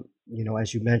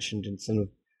 As you mentioned in some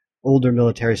older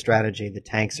military strategy, the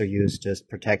tanks are used to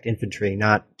protect infantry,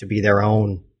 not to be their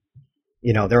own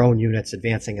units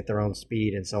advancing at their own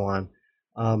speed and so on.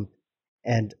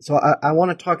 And so I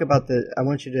want to talk about I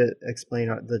want you to explain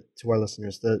to our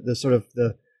listeners the sort of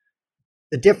the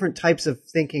different types of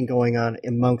thinking going on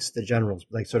amongst the generals,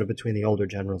 like sort of between the older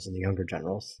generals and the younger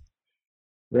generals.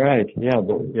 Right. Yeah.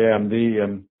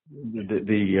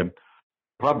 The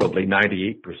probably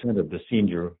 98% of the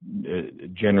senior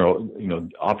general,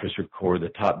 officer corps, the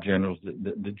top generals,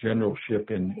 the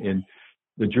generalship in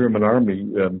the German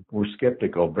army were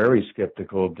skeptical, very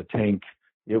skeptical of the tank.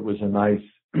 It was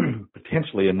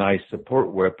potentially a nice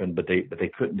support weapon, but they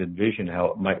couldn't envision how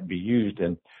it might be used.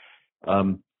 And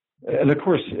of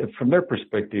course, from their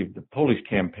perspective, the Polish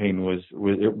campaign was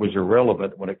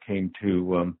irrelevant when it came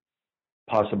to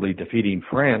possibly defeating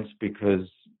France because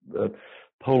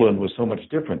Poland was so much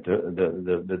different.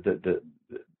 The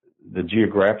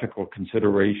geographical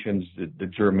considerations, the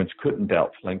Germans couldn't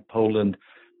outflank Poland.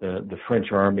 The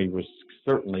French army was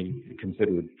certainly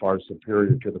considered far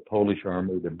superior to the Polish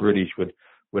army. The British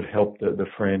would help the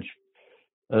French.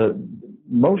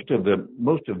 Most of the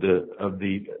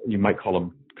you might call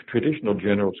them traditional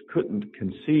generals couldn't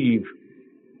conceive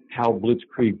how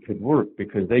Blitzkrieg could work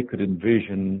because they could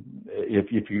envision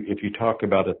if you talk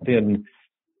about a thin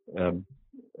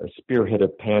a spearhead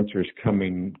of panzers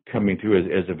coming through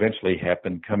as eventually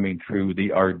happened, coming through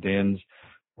the Ardennes.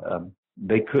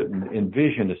 They couldn't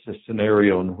envision a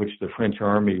scenario in which the French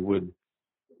army would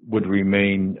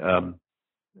remain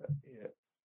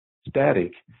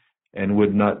static and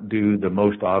would not do the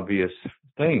most obvious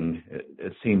thing,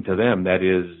 it seemed to them, that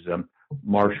is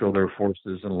marshal their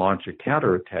forces and launch a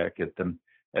counterattack at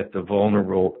the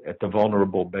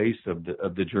vulnerable base of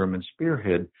the German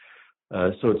spearhead.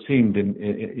 So it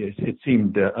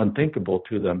seemed unthinkable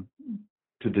to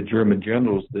the German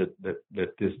generals that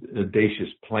this audacious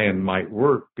plan might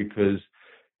work because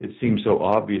it seemed so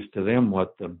obvious to them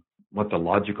what the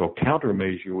logical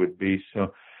countermeasure would be.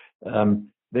 So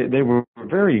they were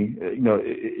very,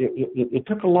 it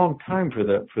took a long time for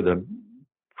the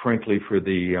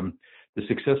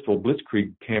successful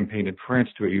Blitzkrieg campaign in France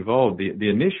to evolve. The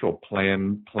initial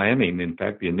planning, in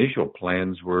fact, the initial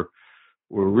plans were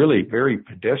really very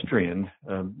pedestrian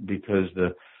because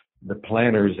the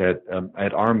planners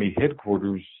at Army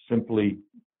headquarters simply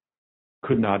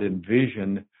could not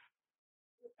envision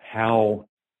how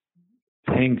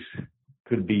tanks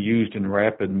could be used in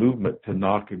rapid movement to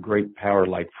knock a great power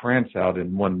like France out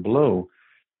in one blow.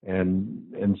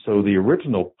 And so the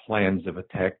original plans of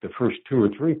attack, the first 2 or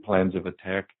 3 plans of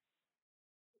attack,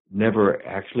 never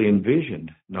actually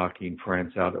envisioned knocking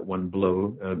France out at one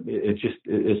blow.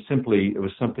 It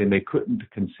was something they couldn't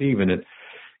conceive, and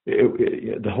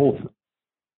the whole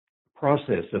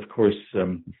process, of course,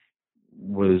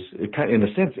 was in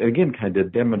a sense again kind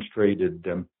of demonstrated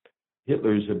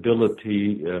Hitler's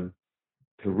ability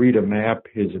to read a map,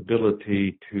 his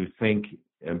ability to think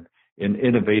in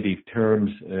innovative terms.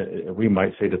 We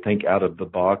might say to think out of the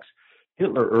box.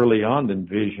 Hitler early on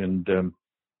envisioned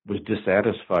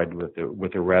dissatisfied with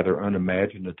the rather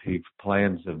unimaginative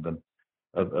plans of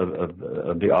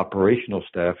the operational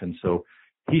staff, and so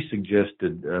he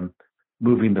suggested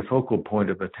moving the focal point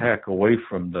of attack away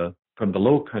from the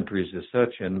Low Countries as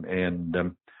such,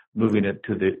 and moving it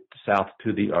to the south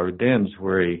to the Ardennes,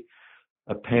 where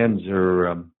a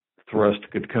panzer thrust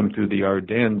could come through the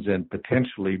Ardennes and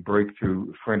potentially break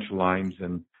through French lines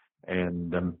and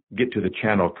get to the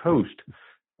Channel coast,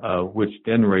 which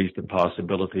then raised the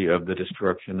possibility of the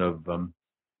destruction of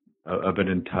an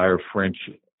entire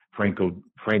Franco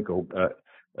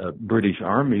British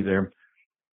army there.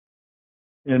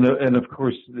 And of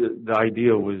course, the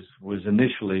idea was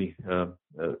initially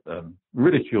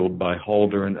ridiculed by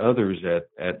Halder and others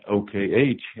at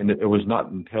OKH, and it was not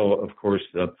until, of course,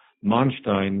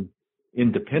 Manstein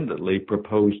independently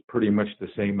proposed pretty much the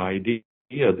same idea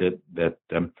that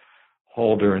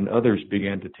Halder and others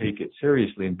began to take it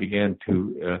seriously and began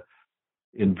to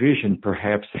envision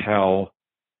perhaps how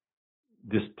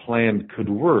this plan could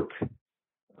work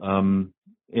in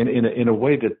a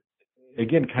way that,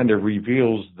 again, kind of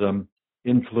reveals the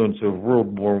influence of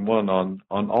World War I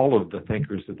on all of the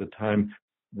thinkers at the time.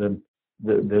 The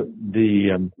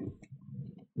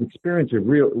experience of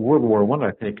World War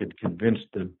I think, had convinced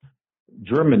the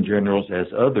German generals, as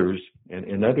others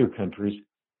in other countries,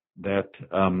 that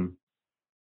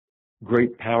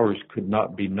great powers could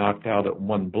not be knocked out at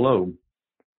one blow.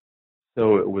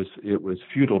 So it was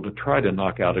futile to try to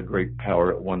knock out a great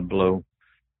power at one blow.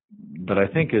 But I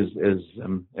think as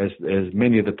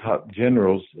many of the top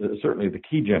generals, certainly the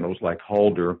key generals like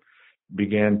Halder,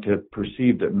 began to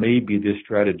perceive that maybe this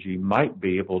strategy might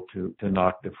be able to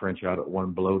knock the French out at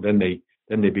one blow, then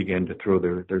they began to throw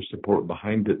their support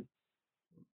behind it.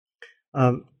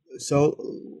 So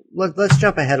let's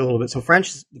jump ahead a little bit. So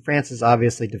France is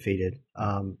obviously defeated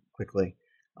quickly,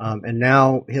 and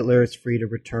now Hitler is free to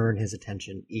return his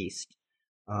attention east.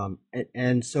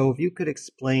 And so if you could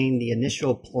explain the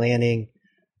initial planning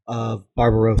of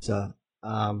Barbarossa,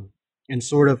 and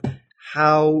sort of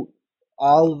how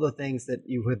all of the things that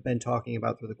you have been talking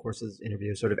about through the course of this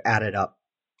interview sort of added up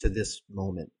to this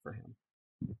moment for him.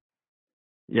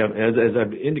 Yeah, as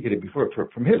I've indicated before,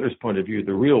 from Hitler's point of view,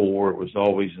 the real war was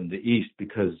always in the East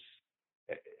because,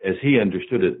 as he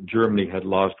understood it, Germany had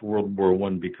lost World War I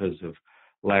because of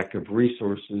lack of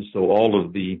resources. So all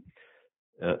of the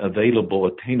available,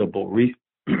 attainable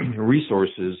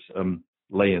resources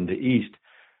lay in the East.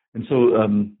 And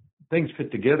so things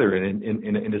fit together. And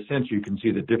in a sense, you can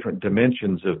see the different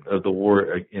dimensions of the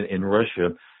war in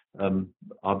Russia.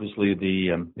 Obviously,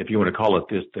 if you want to call it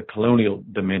this, the colonial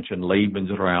dimension,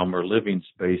 Lebensraum, or living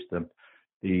space,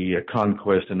 the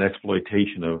conquest and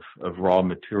exploitation of raw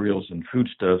materials and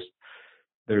foodstuffs.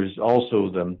 There's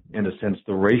also in a sense,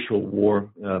 the racial war,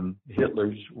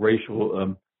 Hitler's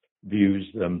racial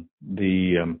views,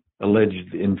 the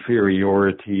alleged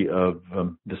inferiority of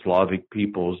the Slavic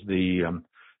peoples,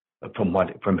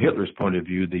 from Hitler's point of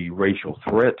view, the racial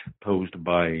threat posed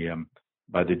by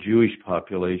the Jewish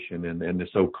population and the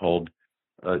so-called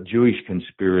Jewish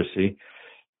conspiracy.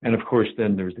 And of course,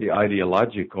 then there's the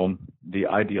ideological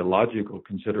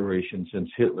consideration, since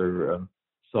Hitler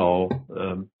saw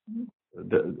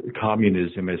the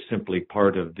communism as simply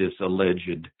part of this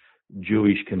alleged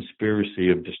Jewish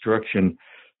conspiracy of destruction.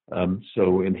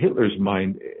 So in Hitler's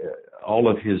mind, all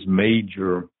of his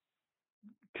major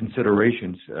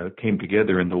considerations came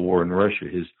together in the war in Russia: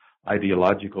 his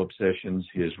ideological obsessions,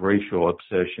 his racial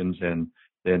obsessions, and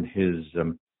then his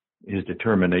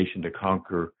determination to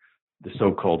conquer the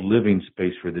so-called living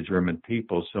space for the German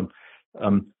people. So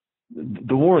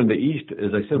the war in the East,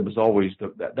 as I said, was always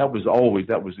that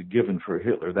was a given for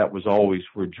Hitler. That was always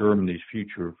where Germany's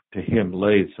future to him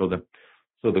lay. So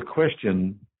the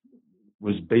question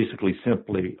was basically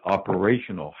simply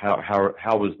operational.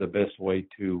 How was the best way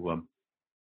to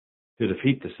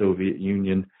defeat the Soviet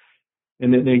Union?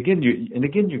 And then again,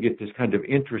 you get this kind of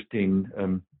interesting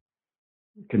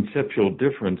conceptual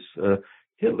difference.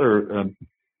 Hitler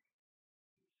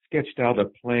sketched out a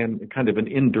plan, kind of an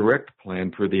indirect plan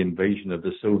for the invasion of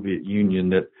the Soviet Union,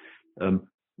 that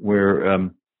where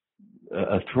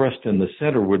a thrust in the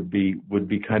center would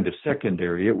be kind of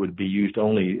secondary. It would be used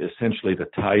only essentially to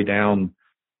tie down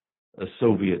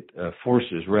Soviet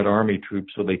forces, Red Army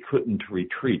troops, so they couldn't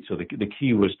retreat. So the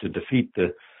key was to defeat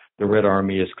the Red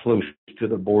Army as close to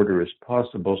the border as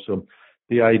possible. So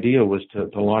the idea was to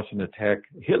launch an attack.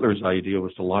 Hitler's idea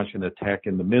was to launch an attack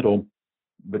in the middle,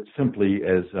 but simply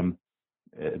as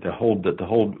to hold the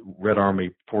Red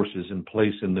Army forces in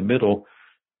place in the middle,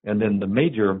 and then the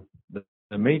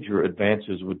major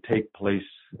advances would take place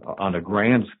on a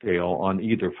grand scale on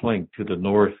either flank, to the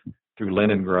north through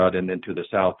Leningrad and then to the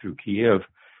south through Kiev.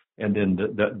 And then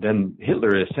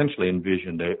Hitler essentially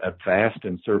envisioned a vast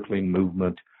encircling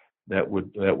movement that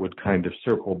would kind of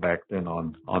circle back then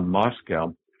on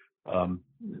Moscow.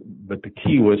 But the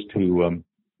key was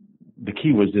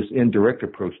this indirect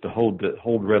approach to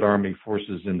hold Red Army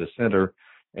forces in the center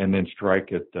and then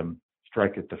strike at the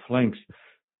flanks.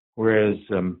 Whereas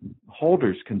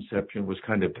Halder's conception was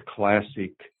kind of the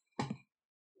classic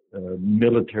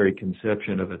military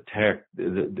conception of attack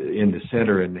in the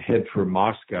center and head for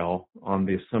Moscow, on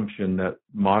the assumption that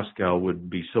Moscow would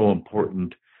be so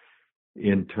important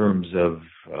in terms of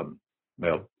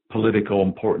political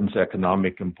importance,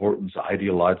 economic importance,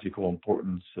 ideological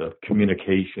importance,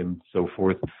 communication, so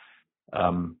forth.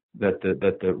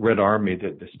 That the Red Army,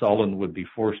 that Stalin would be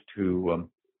forced to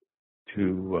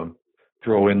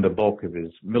throw in the bulk of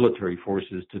his military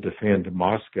forces to defend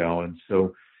Moscow, and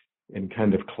so, in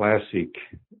kind of classic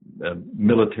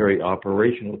military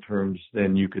operational terms,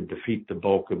 then you could defeat the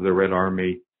bulk of the Red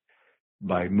Army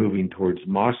by moving towards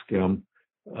Moscow.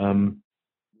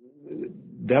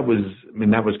 That was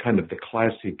kind of the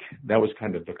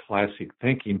classic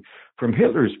thinking. From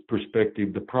Hitler's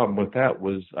perspective, the problem with that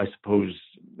was, I suppose,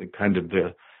 kind of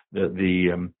the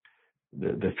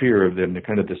fear of them, the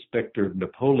kind of the specter of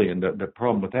Napoleon. The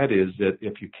problem with that is that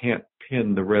if you can't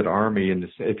pin the Red Army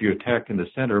if you attack in the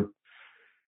center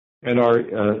and are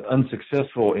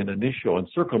unsuccessful in initial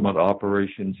encirclement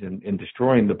operations in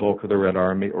destroying the bulk of the Red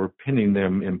Army or pinning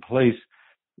them in place,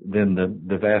 then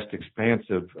the vast expanse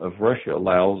of Russia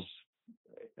allows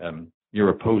your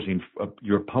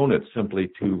opponent simply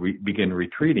to begin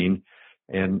retreating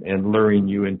and luring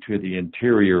you into the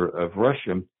interior of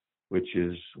Russia, which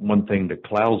is one thing that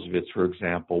Clausewitz, for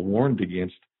example, warned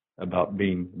against, about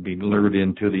being lured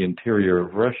into the interior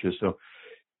of Russia. So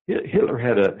Hitler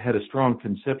had a strong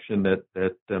conception that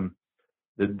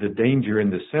the danger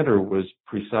in the center was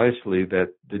precisely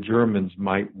that the Germans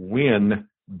might win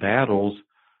battles,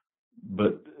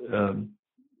 but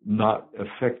not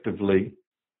effectively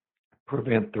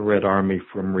prevent the Red Army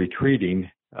from retreating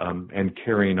and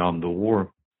carrying on the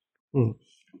war.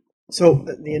 So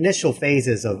the initial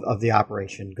phases of the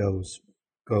operation goes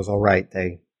all right.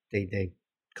 They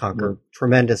conquer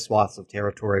tremendous swaths of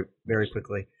territory very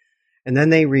quickly, and then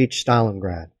they reach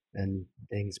Stalingrad, and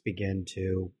things begin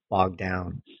to bog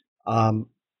down.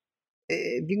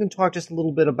 If you can talk just a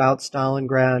little bit about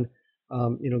Stalingrad.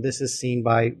 This is seen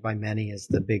by many as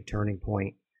the big turning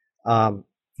point for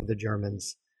the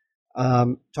Germans.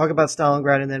 Talk about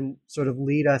Stalingrad, and then sort of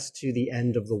lead us to the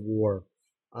end of the war,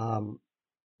 and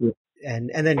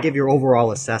then give your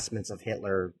overall assessments of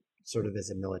Hitler, sort of as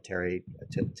a military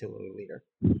artillery leader.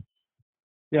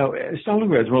 Yeah,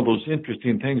 Stalingrad is one of those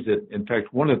interesting things that, in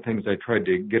fact, one of the things I tried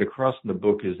to get across in the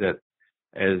book is that,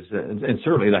 and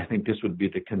certainly I think this would be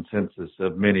the consensus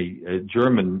of many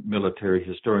German military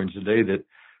historians today, that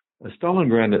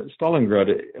Stalingrad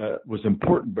was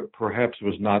important, but perhaps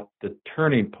was not the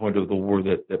turning point of the war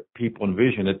that people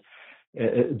envision it.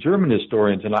 German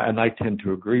historians, and I tend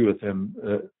to agree with them,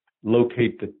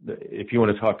 locate if you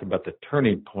want to talk about the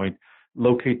turning point,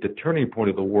 locate the turning point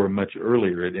of the war much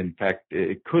earlier. In fact,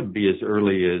 it could be as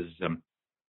early as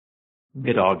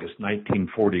mid-August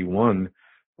 1941,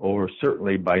 or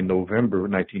certainly by November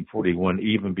 1941,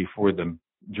 even before the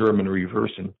German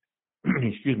reverse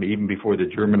even before the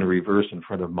German reverse in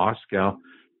front of Moscow,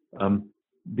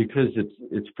 because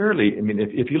it's fairly. I mean,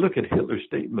 if you look at Hitler's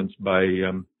statements by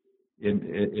in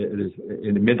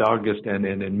mid-August and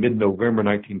in mid-November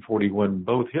 1941,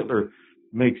 both Hitler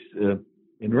makes,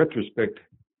 in retrospect,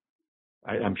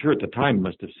 I'm sure at the time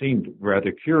must have seemed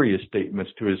rather curious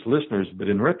statements to his listeners, but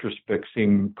in retrospect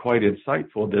seem quite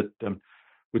insightful, that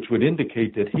which would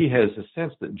indicate that he has a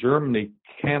sense that Germany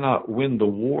cannot win the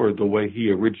war the way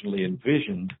he originally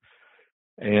envisioned,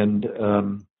 and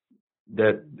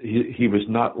that he was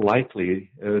not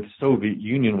likely, the Soviet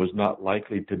Union was not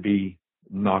likely to be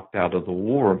knocked out of the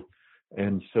war.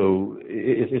 And so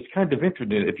it's kind of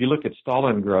interesting. If you look at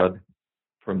Stalingrad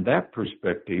from that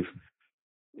perspective,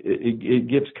 it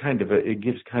gives kind of a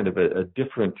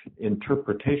different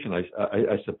interpretation,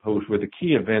 I suppose, where the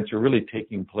key events are really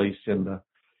taking place in the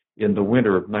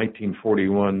winter of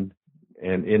 1941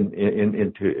 and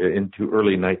into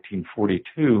early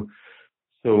 1942.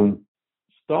 So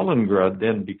Stalingrad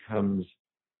then becomes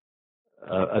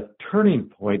a turning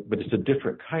point, but it's a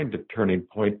different kind of turning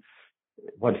point.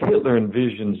 What Hitler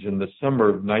envisions in the summer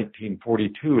of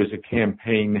 1942 is a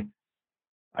campaign.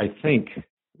 I think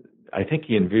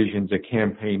he envisions a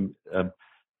campaign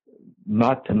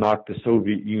not to knock the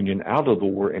Soviet Union out of the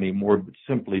war anymore, but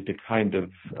simply to kind of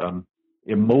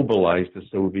immobilize the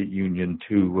Soviet Union,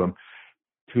 to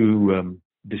to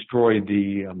destroy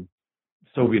the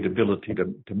Soviet ability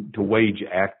to wage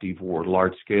active war,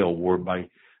 large-scale war,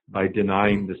 by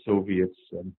denying the Soviets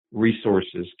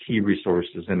resources, key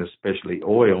resources, and especially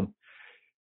oil.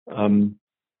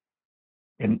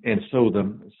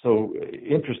 So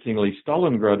interestingly,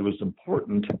 Stalingrad was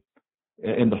important,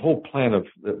 and the whole plan of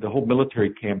the whole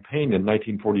military campaign in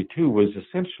 1942 was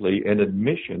essentially an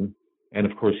admission. And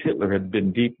of course, Hitler had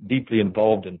been deeply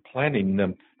involved in planning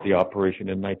the operation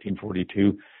in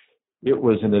 1942. It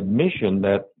was an admission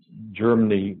that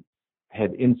Germany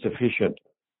had insufficient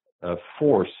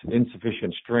force,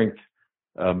 insufficient strength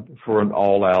for an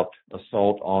all-out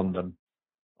assault on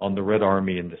the Red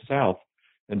Army in the South.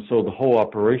 And so the whole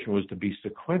operation was to be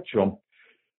sequential,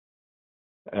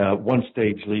 one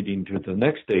stage leading to the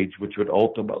next stage, which would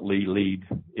ultimately lead,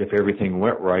 if everything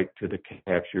went right, to the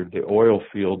capture of the oil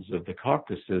fields of the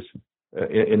Caucasus.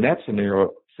 In that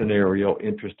scenario,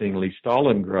 interestingly,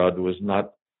 Stalingrad was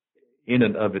not in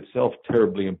and of itself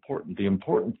terribly important. The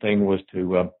important thing was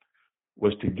to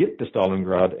get to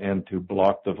Stalingrad and to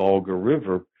block the Volga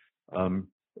River.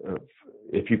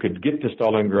 If you could get to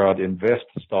Stalingrad, invest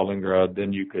Stalingrad,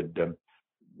 then you could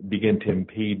begin to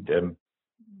impede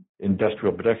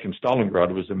industrial production.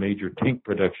 Stalingrad was a major tank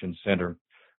production center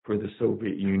for the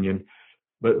Soviet Union.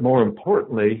 But more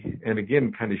importantly, and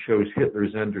again kind of shows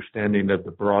Hitler's understanding of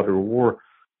the broader war,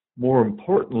 more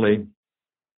importantly,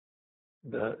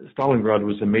 Stalingrad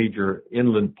was a major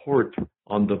inland port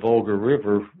on the Volga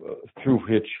River through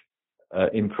which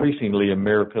increasingly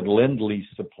American Lend-Lease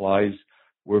supplies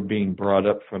were being brought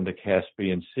up from the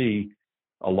Caspian Sea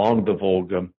along the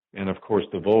Volga. And of course,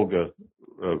 the Volga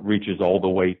reaches all the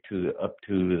way up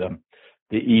to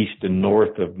the east and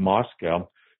north of Moscow.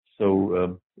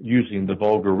 So using the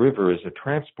Volga River as a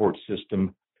transport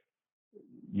system,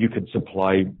 you could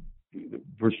supply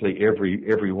virtually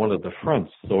every one of the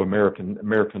fronts. So American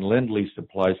Lend-Lease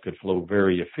supplies could flow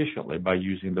very efficiently by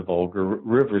using the Volga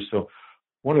River. So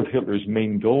one of Hitler's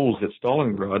main goals at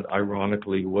Stalingrad,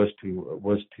 ironically, was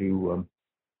to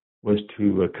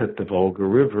cut the Volga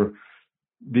River.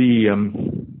 The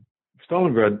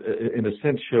Stalingrad, in a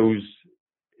sense, shows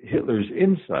Hitler's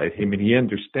insight. I mean, he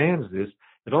understands this.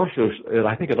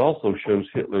 I think it also shows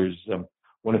Hitler's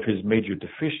one of his major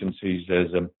deficiencies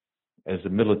as a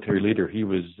military leader. He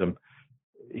was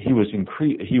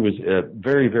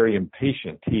very, very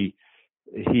impatient. He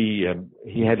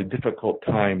had a difficult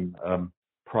time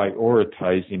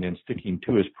prioritizing and sticking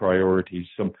to his priorities.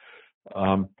 So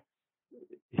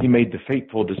he made the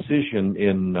fateful decision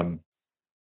in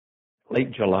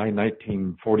late July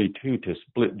 1942 to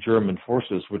split German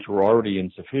forces, which were already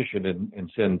insufficient,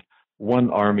 and send one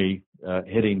army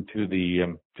heading to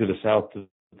the south of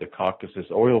the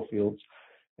Caucasus oil fields,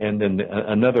 and then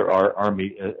another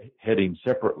army heading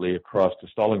separately across to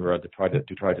Stalingrad to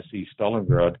try to seize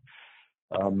Stalingrad,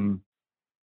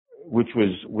 which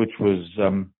was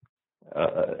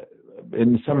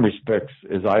in some respects,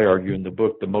 as I argue in the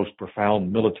book, the most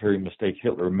profound military mistake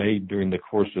Hitler made during the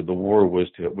course of the war was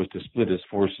to split his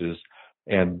forces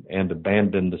and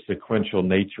abandon the sequential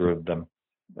nature of that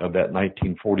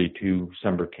 1942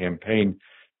 summer campaign,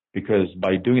 because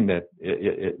by doing that,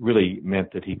 it really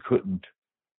meant that he couldn't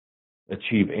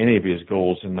achieve any of his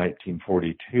goals in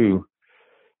 1942.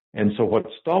 And so what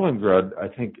Stalingrad, I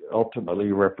think,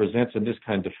 ultimately represents, and this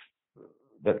kind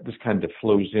of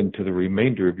flows into the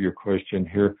remainder of your question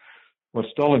here, what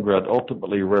Stalingrad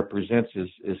ultimately represents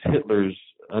is Hitler's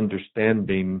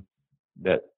understanding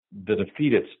that the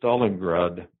defeat at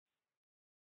Stalingrad,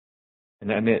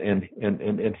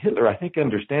 and Hitler, I think,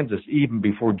 understands this even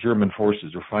before German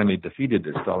forces are finally defeated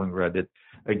at Stalingrad. It,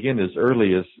 again, as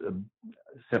early as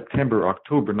September,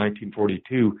 October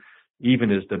 1942,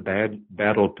 even as the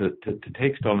battle to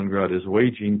take Stalingrad is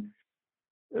raging,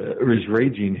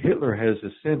 Hitler has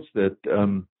a sense that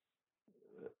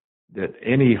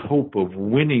any hope of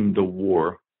winning the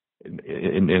war,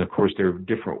 and of course there are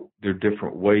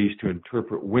different ways to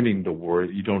interpret winning the war.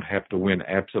 You don't have to win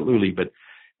absolutely, but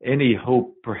any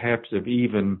hope perhaps of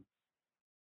even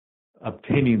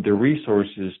obtaining the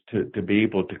resources to be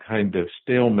able to kind of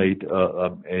stalemate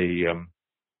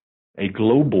a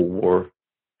global war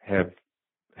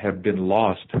have been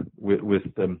lost with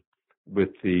the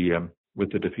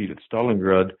defeat at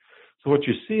Stalingrad. So what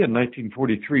you see in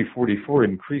 1943-44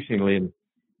 increasingly, and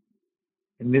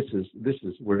this is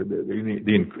where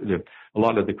a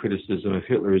lot of the criticism of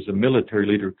Hitler as a military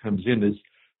leader comes in, is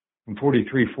from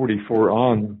 43-44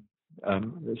 on,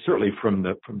 certainly from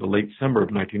the late summer of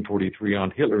 1943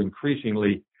 on, Hitler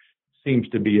increasingly seems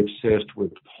to be obsessed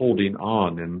with holding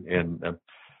on and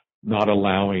not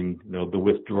allowing, the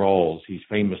withdrawals. He's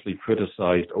famously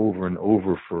criticized over and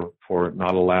over for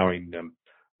not allowing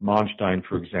Manstein,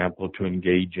 for example, to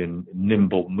engage in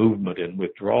nimble movement and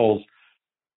withdrawals.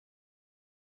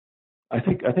 I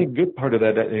think good part of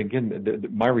that, and again,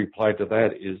 my reply to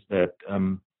that is that,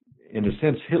 in a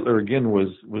sense, Hitler again was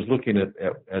looking at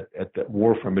that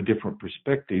war from a different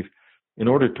perspective. In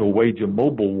order to wage a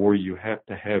mobile war, you have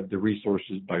to have the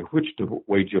resources by which to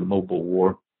wage a mobile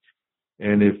war.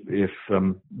 And if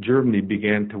Germany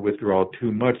began to withdraw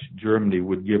too much, Germany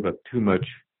would give up too much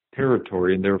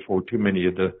territory and therefore too many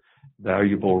of the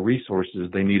valuable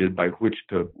resources they needed by which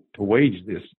to wage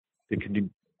this,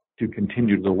 to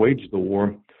continue to wage the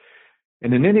war.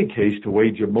 And in any case, to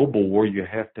wage a mobile war, you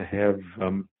have to have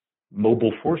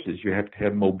mobile forces. You have to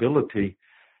have mobility.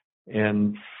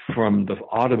 And from the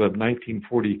autumn of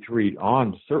 1943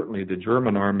 on, certainly the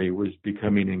German army was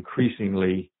becoming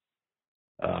increasingly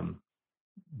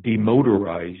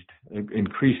demotorized,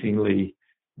 increasingly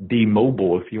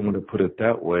demobile, if you want to put it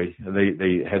that way.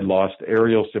 They had lost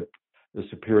aerial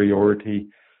superiority.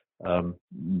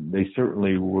 They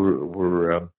certainly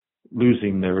were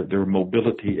losing their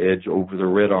mobility edge over the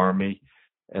Red Army.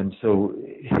 And so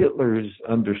Hitler's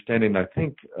understanding, I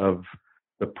think, of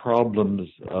the problems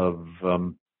of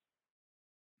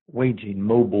waging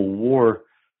mobile war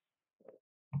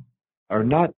are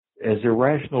not as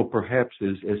irrational, perhaps,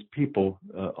 as people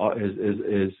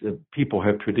as people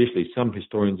have traditionally. Some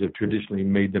historians have traditionally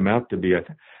made them out to be.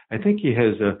 I think he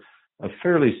has a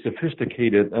fairly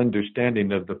sophisticated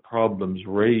understanding of the problems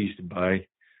raised by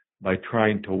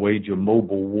trying to wage a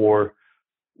mobile war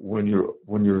when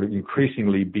you're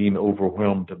increasingly being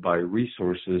overwhelmed by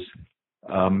resources.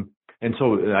 And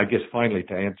so, I guess finally,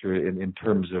 to answer it in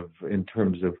terms of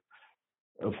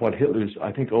what Hitler's,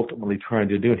 I think, ultimately trying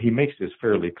to do, and he makes this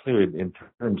fairly clear in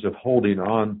terms of holding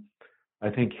on.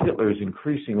 I think Hitler is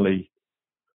increasingly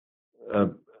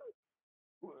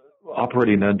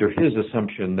operating under his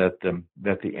assumption that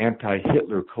the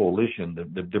anti-Hitler coalition,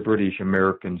 the British,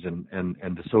 Americans, and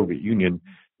the Soviet Union,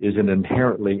 is an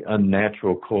inherently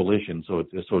unnatural coalition. So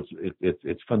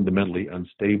it's fundamentally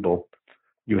unstable.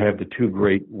 You have the two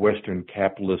great Western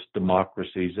capitalist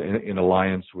democracies in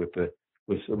alliance with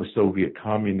Soviet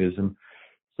communism.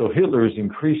 So Hitler is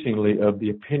increasingly of the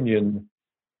opinion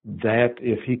that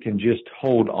if he can just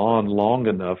hold on long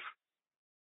enough,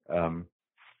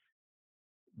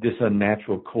 this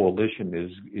unnatural coalition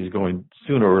is going,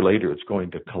 sooner or later, it's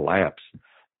going to collapse.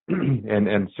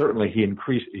 and certainly he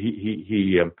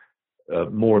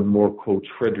more and more quotes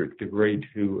Frederick the Great,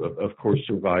 who of course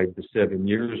survived the 7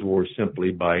 Years' War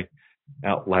simply by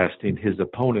outlasting his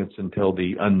opponents until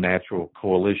the unnatural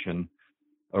coalition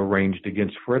arranged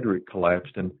against Frederick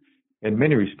collapsed. And in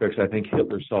many respects, I think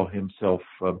Hitler saw himself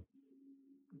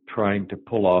trying to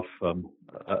pull off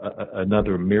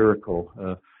another miracle,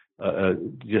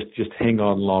 just hang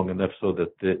on long enough so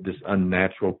that this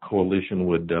unnatural coalition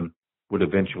would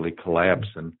eventually collapse,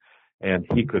 and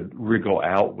he could wriggle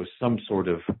out with some sort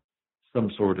of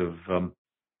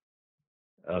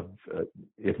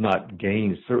if not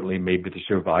gains, certainly maybe the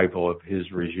survival of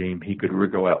his regime. He could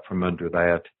wriggle out from under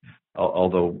that,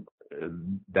 although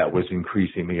that was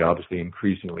obviously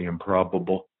increasingly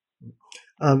improbable.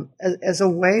 As a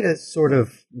way to sort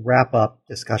of wrap up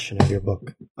discussion of your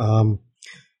book,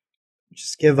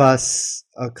 just give us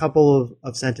a couple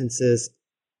of sentences.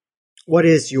 What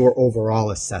is your overall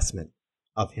assessment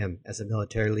of him as a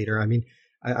military leader? I mean,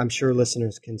 I'm sure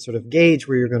listeners can sort of gauge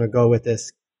where you're going to go with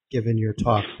this given your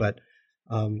talk, but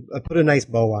put a nice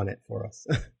bow on it for us.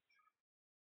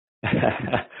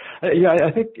 Yeah,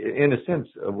 I think in a sense,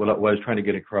 what I was trying to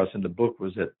get across in the book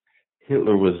was that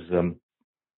Hitler was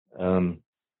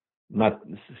not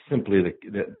simply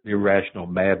the irrational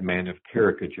madman of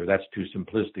caricature. That's too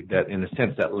simplistic. That, in a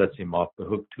sense, that lets him off the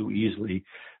hook too easily.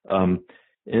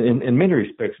 In many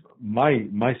respects,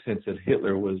 my sense that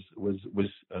Hitler was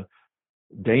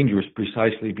dangerous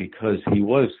precisely because he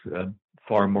was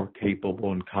far more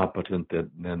capable and competent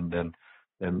than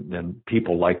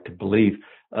people like to believe.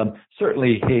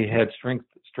 Certainly, he had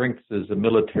strengths as a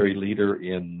military leader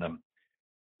in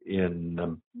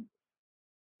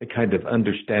a kind of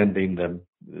understanding the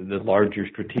larger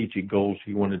strategic goals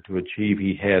he wanted to achieve.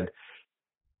 He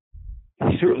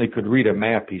certainly could read a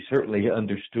map. He certainly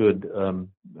understood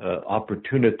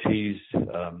opportunities.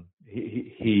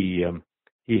 He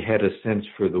had a sense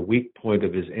for the weak point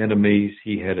of his enemies.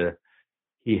 He had a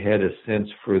sense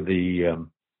for the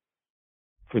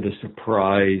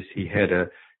surprise.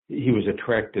 He was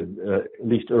attracted, at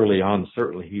least early on.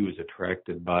 Certainly, he was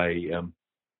attracted by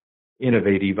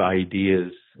innovative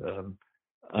ideas.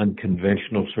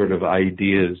 unconventional sort of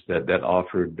ideas that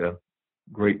offered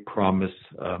great promise.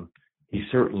 He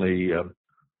certainly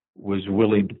was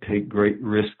willing to take great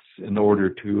risks in order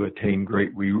to attain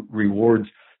great rewards.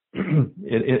 On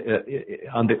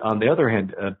the other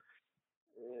hand,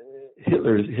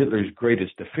 Hitler's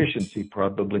greatest deficiency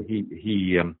probably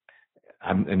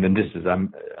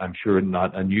I'm sure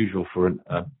not unusual for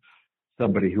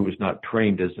somebody who was not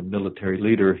trained as a military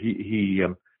leader. He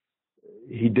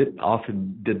did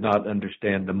not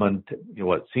understand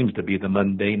what seems to be the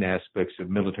mundane aspects of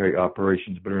military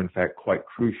operations, but are in fact quite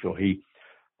crucial. He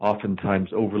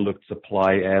oftentimes overlooked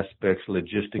supply aspects,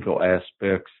 logistical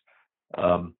aspects,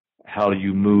 how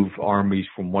you move armies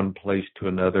from one place to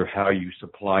another, how you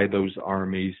supply those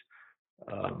armies,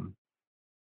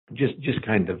 just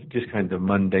kind of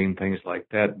mundane things like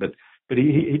that. But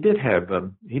he did have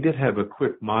a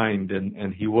quick mind,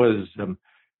 and he was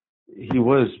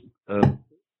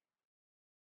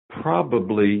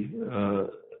probably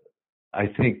I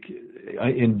think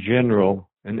in general,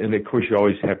 and of course you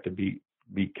always have to be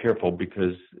careful,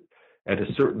 because at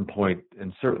a certain point,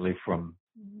 and certainly from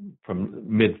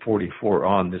mid 44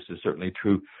 on, this is certainly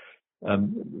true.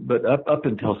 But up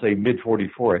until say mid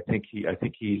 44, I think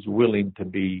he's willing to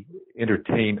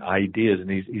entertain ideas, and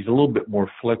he's a little bit more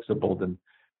flexible than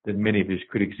many of his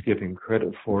critics give him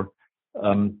credit for.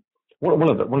 One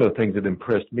of the things that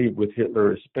impressed me with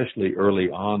Hitler, especially early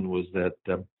on, was that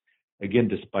again,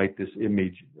 despite this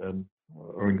image,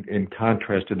 or in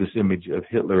contrast to this image of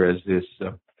Hitler as this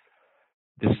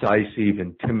decisive,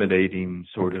 intimidating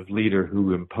sort of leader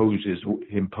who imposes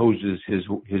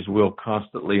his will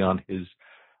constantly on his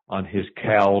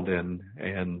cowed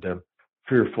and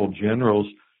fearful generals,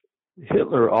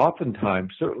 Hitler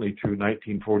oftentimes, certainly through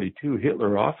 1942,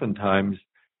 Hitler oftentimes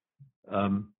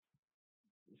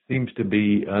seems to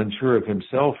be unsure of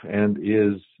himself and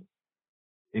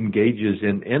engages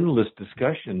in endless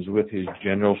discussions with his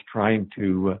generals, trying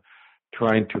to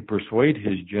persuade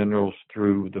his generals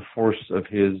through the force of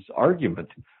his argument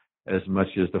as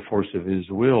much as the force of his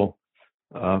will.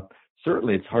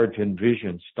 Certainly, it's hard to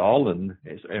envision Stalin.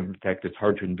 In fact, it's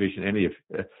hard to envision any of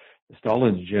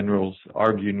Stalin's generals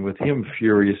arguing with him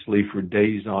furiously for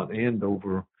days on end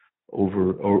over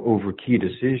key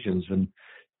decisions.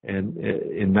 And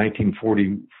in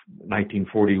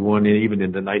 1941, and even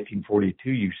into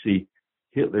 1942, you see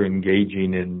Hitler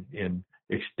engaging in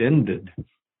extended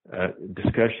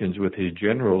discussions with his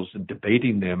generals and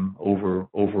debating them over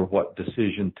what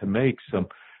decision to make. So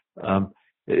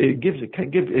it gives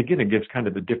kind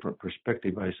of a different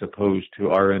perspective, I suppose, to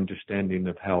our understanding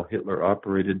of how Hitler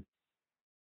operated.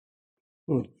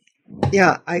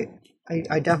 Yeah, I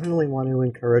definitely want to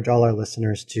encourage all our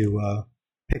listeners to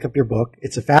pick up your book.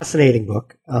 It's a fascinating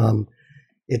book.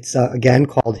 It's again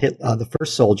called The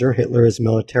First Soldier, Hitler as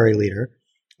Military Leader.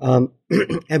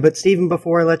 But Stephen,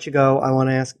 before I let you go, I want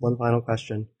to ask one final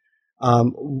question.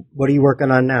 What are you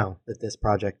working on now that this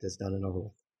project is done and over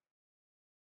with?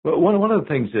 Well, one of the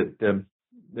things that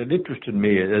interested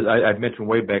me, as I mentioned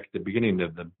way back at the beginning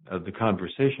of the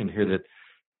conversation here, that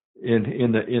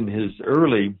in his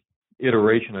early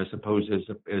iteration, I suppose, as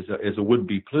a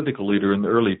would-be political leader in the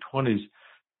early 20s,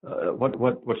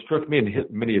 what struck me in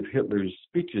many of Hitler's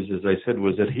speeches, as I said,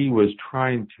 was that he was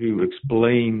trying to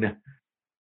explain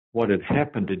what had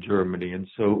happened to Germany. And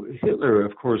so Hitler,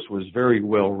 of course, was very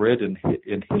well read in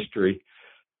history,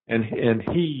 and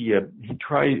he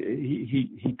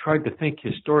tried to think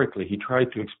historically. He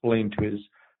tried to explain to his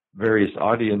various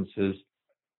audiences,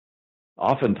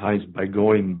 oftentimes by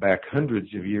going back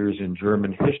hundreds of years in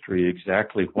German history,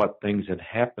 exactly what things had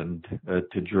happened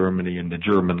to Germany and the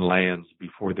German lands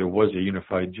before there was a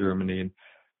unified Germany,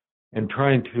 and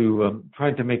trying to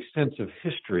make sense of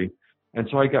history. And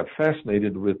so I got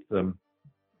fascinated with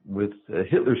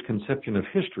Hitler's conception of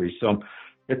history. So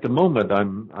at the moment,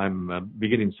 I'm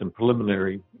beginning some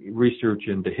preliminary research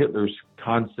into Hitler's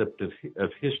concept of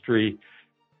history,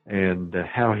 and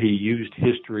how he used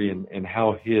history, and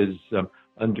how his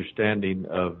understanding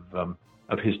of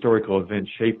historical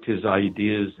events shaped his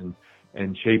ideas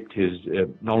and shaped his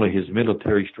not only his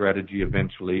military strategy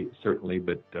eventually, certainly,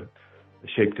 but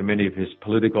shaped many of his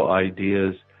political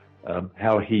ideas.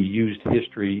 How he used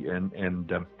history and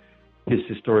his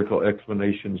historical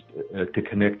explanations to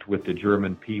connect with the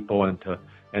German people, and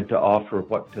to offer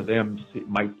what to them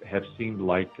might have seemed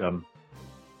like a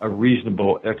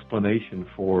reasonable explanation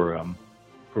for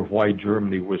why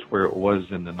Germany was where it was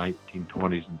in the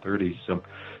 1920s and 30s. So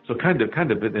kind of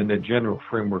in the general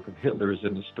framework of Hitler as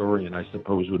an historian, I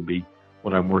suppose, would be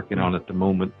what I'm working on at the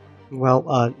moment.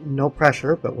 Well, no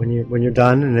pressure, but when you're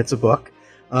done and it's a book,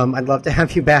 I'd love to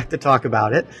have you back to talk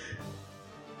about it.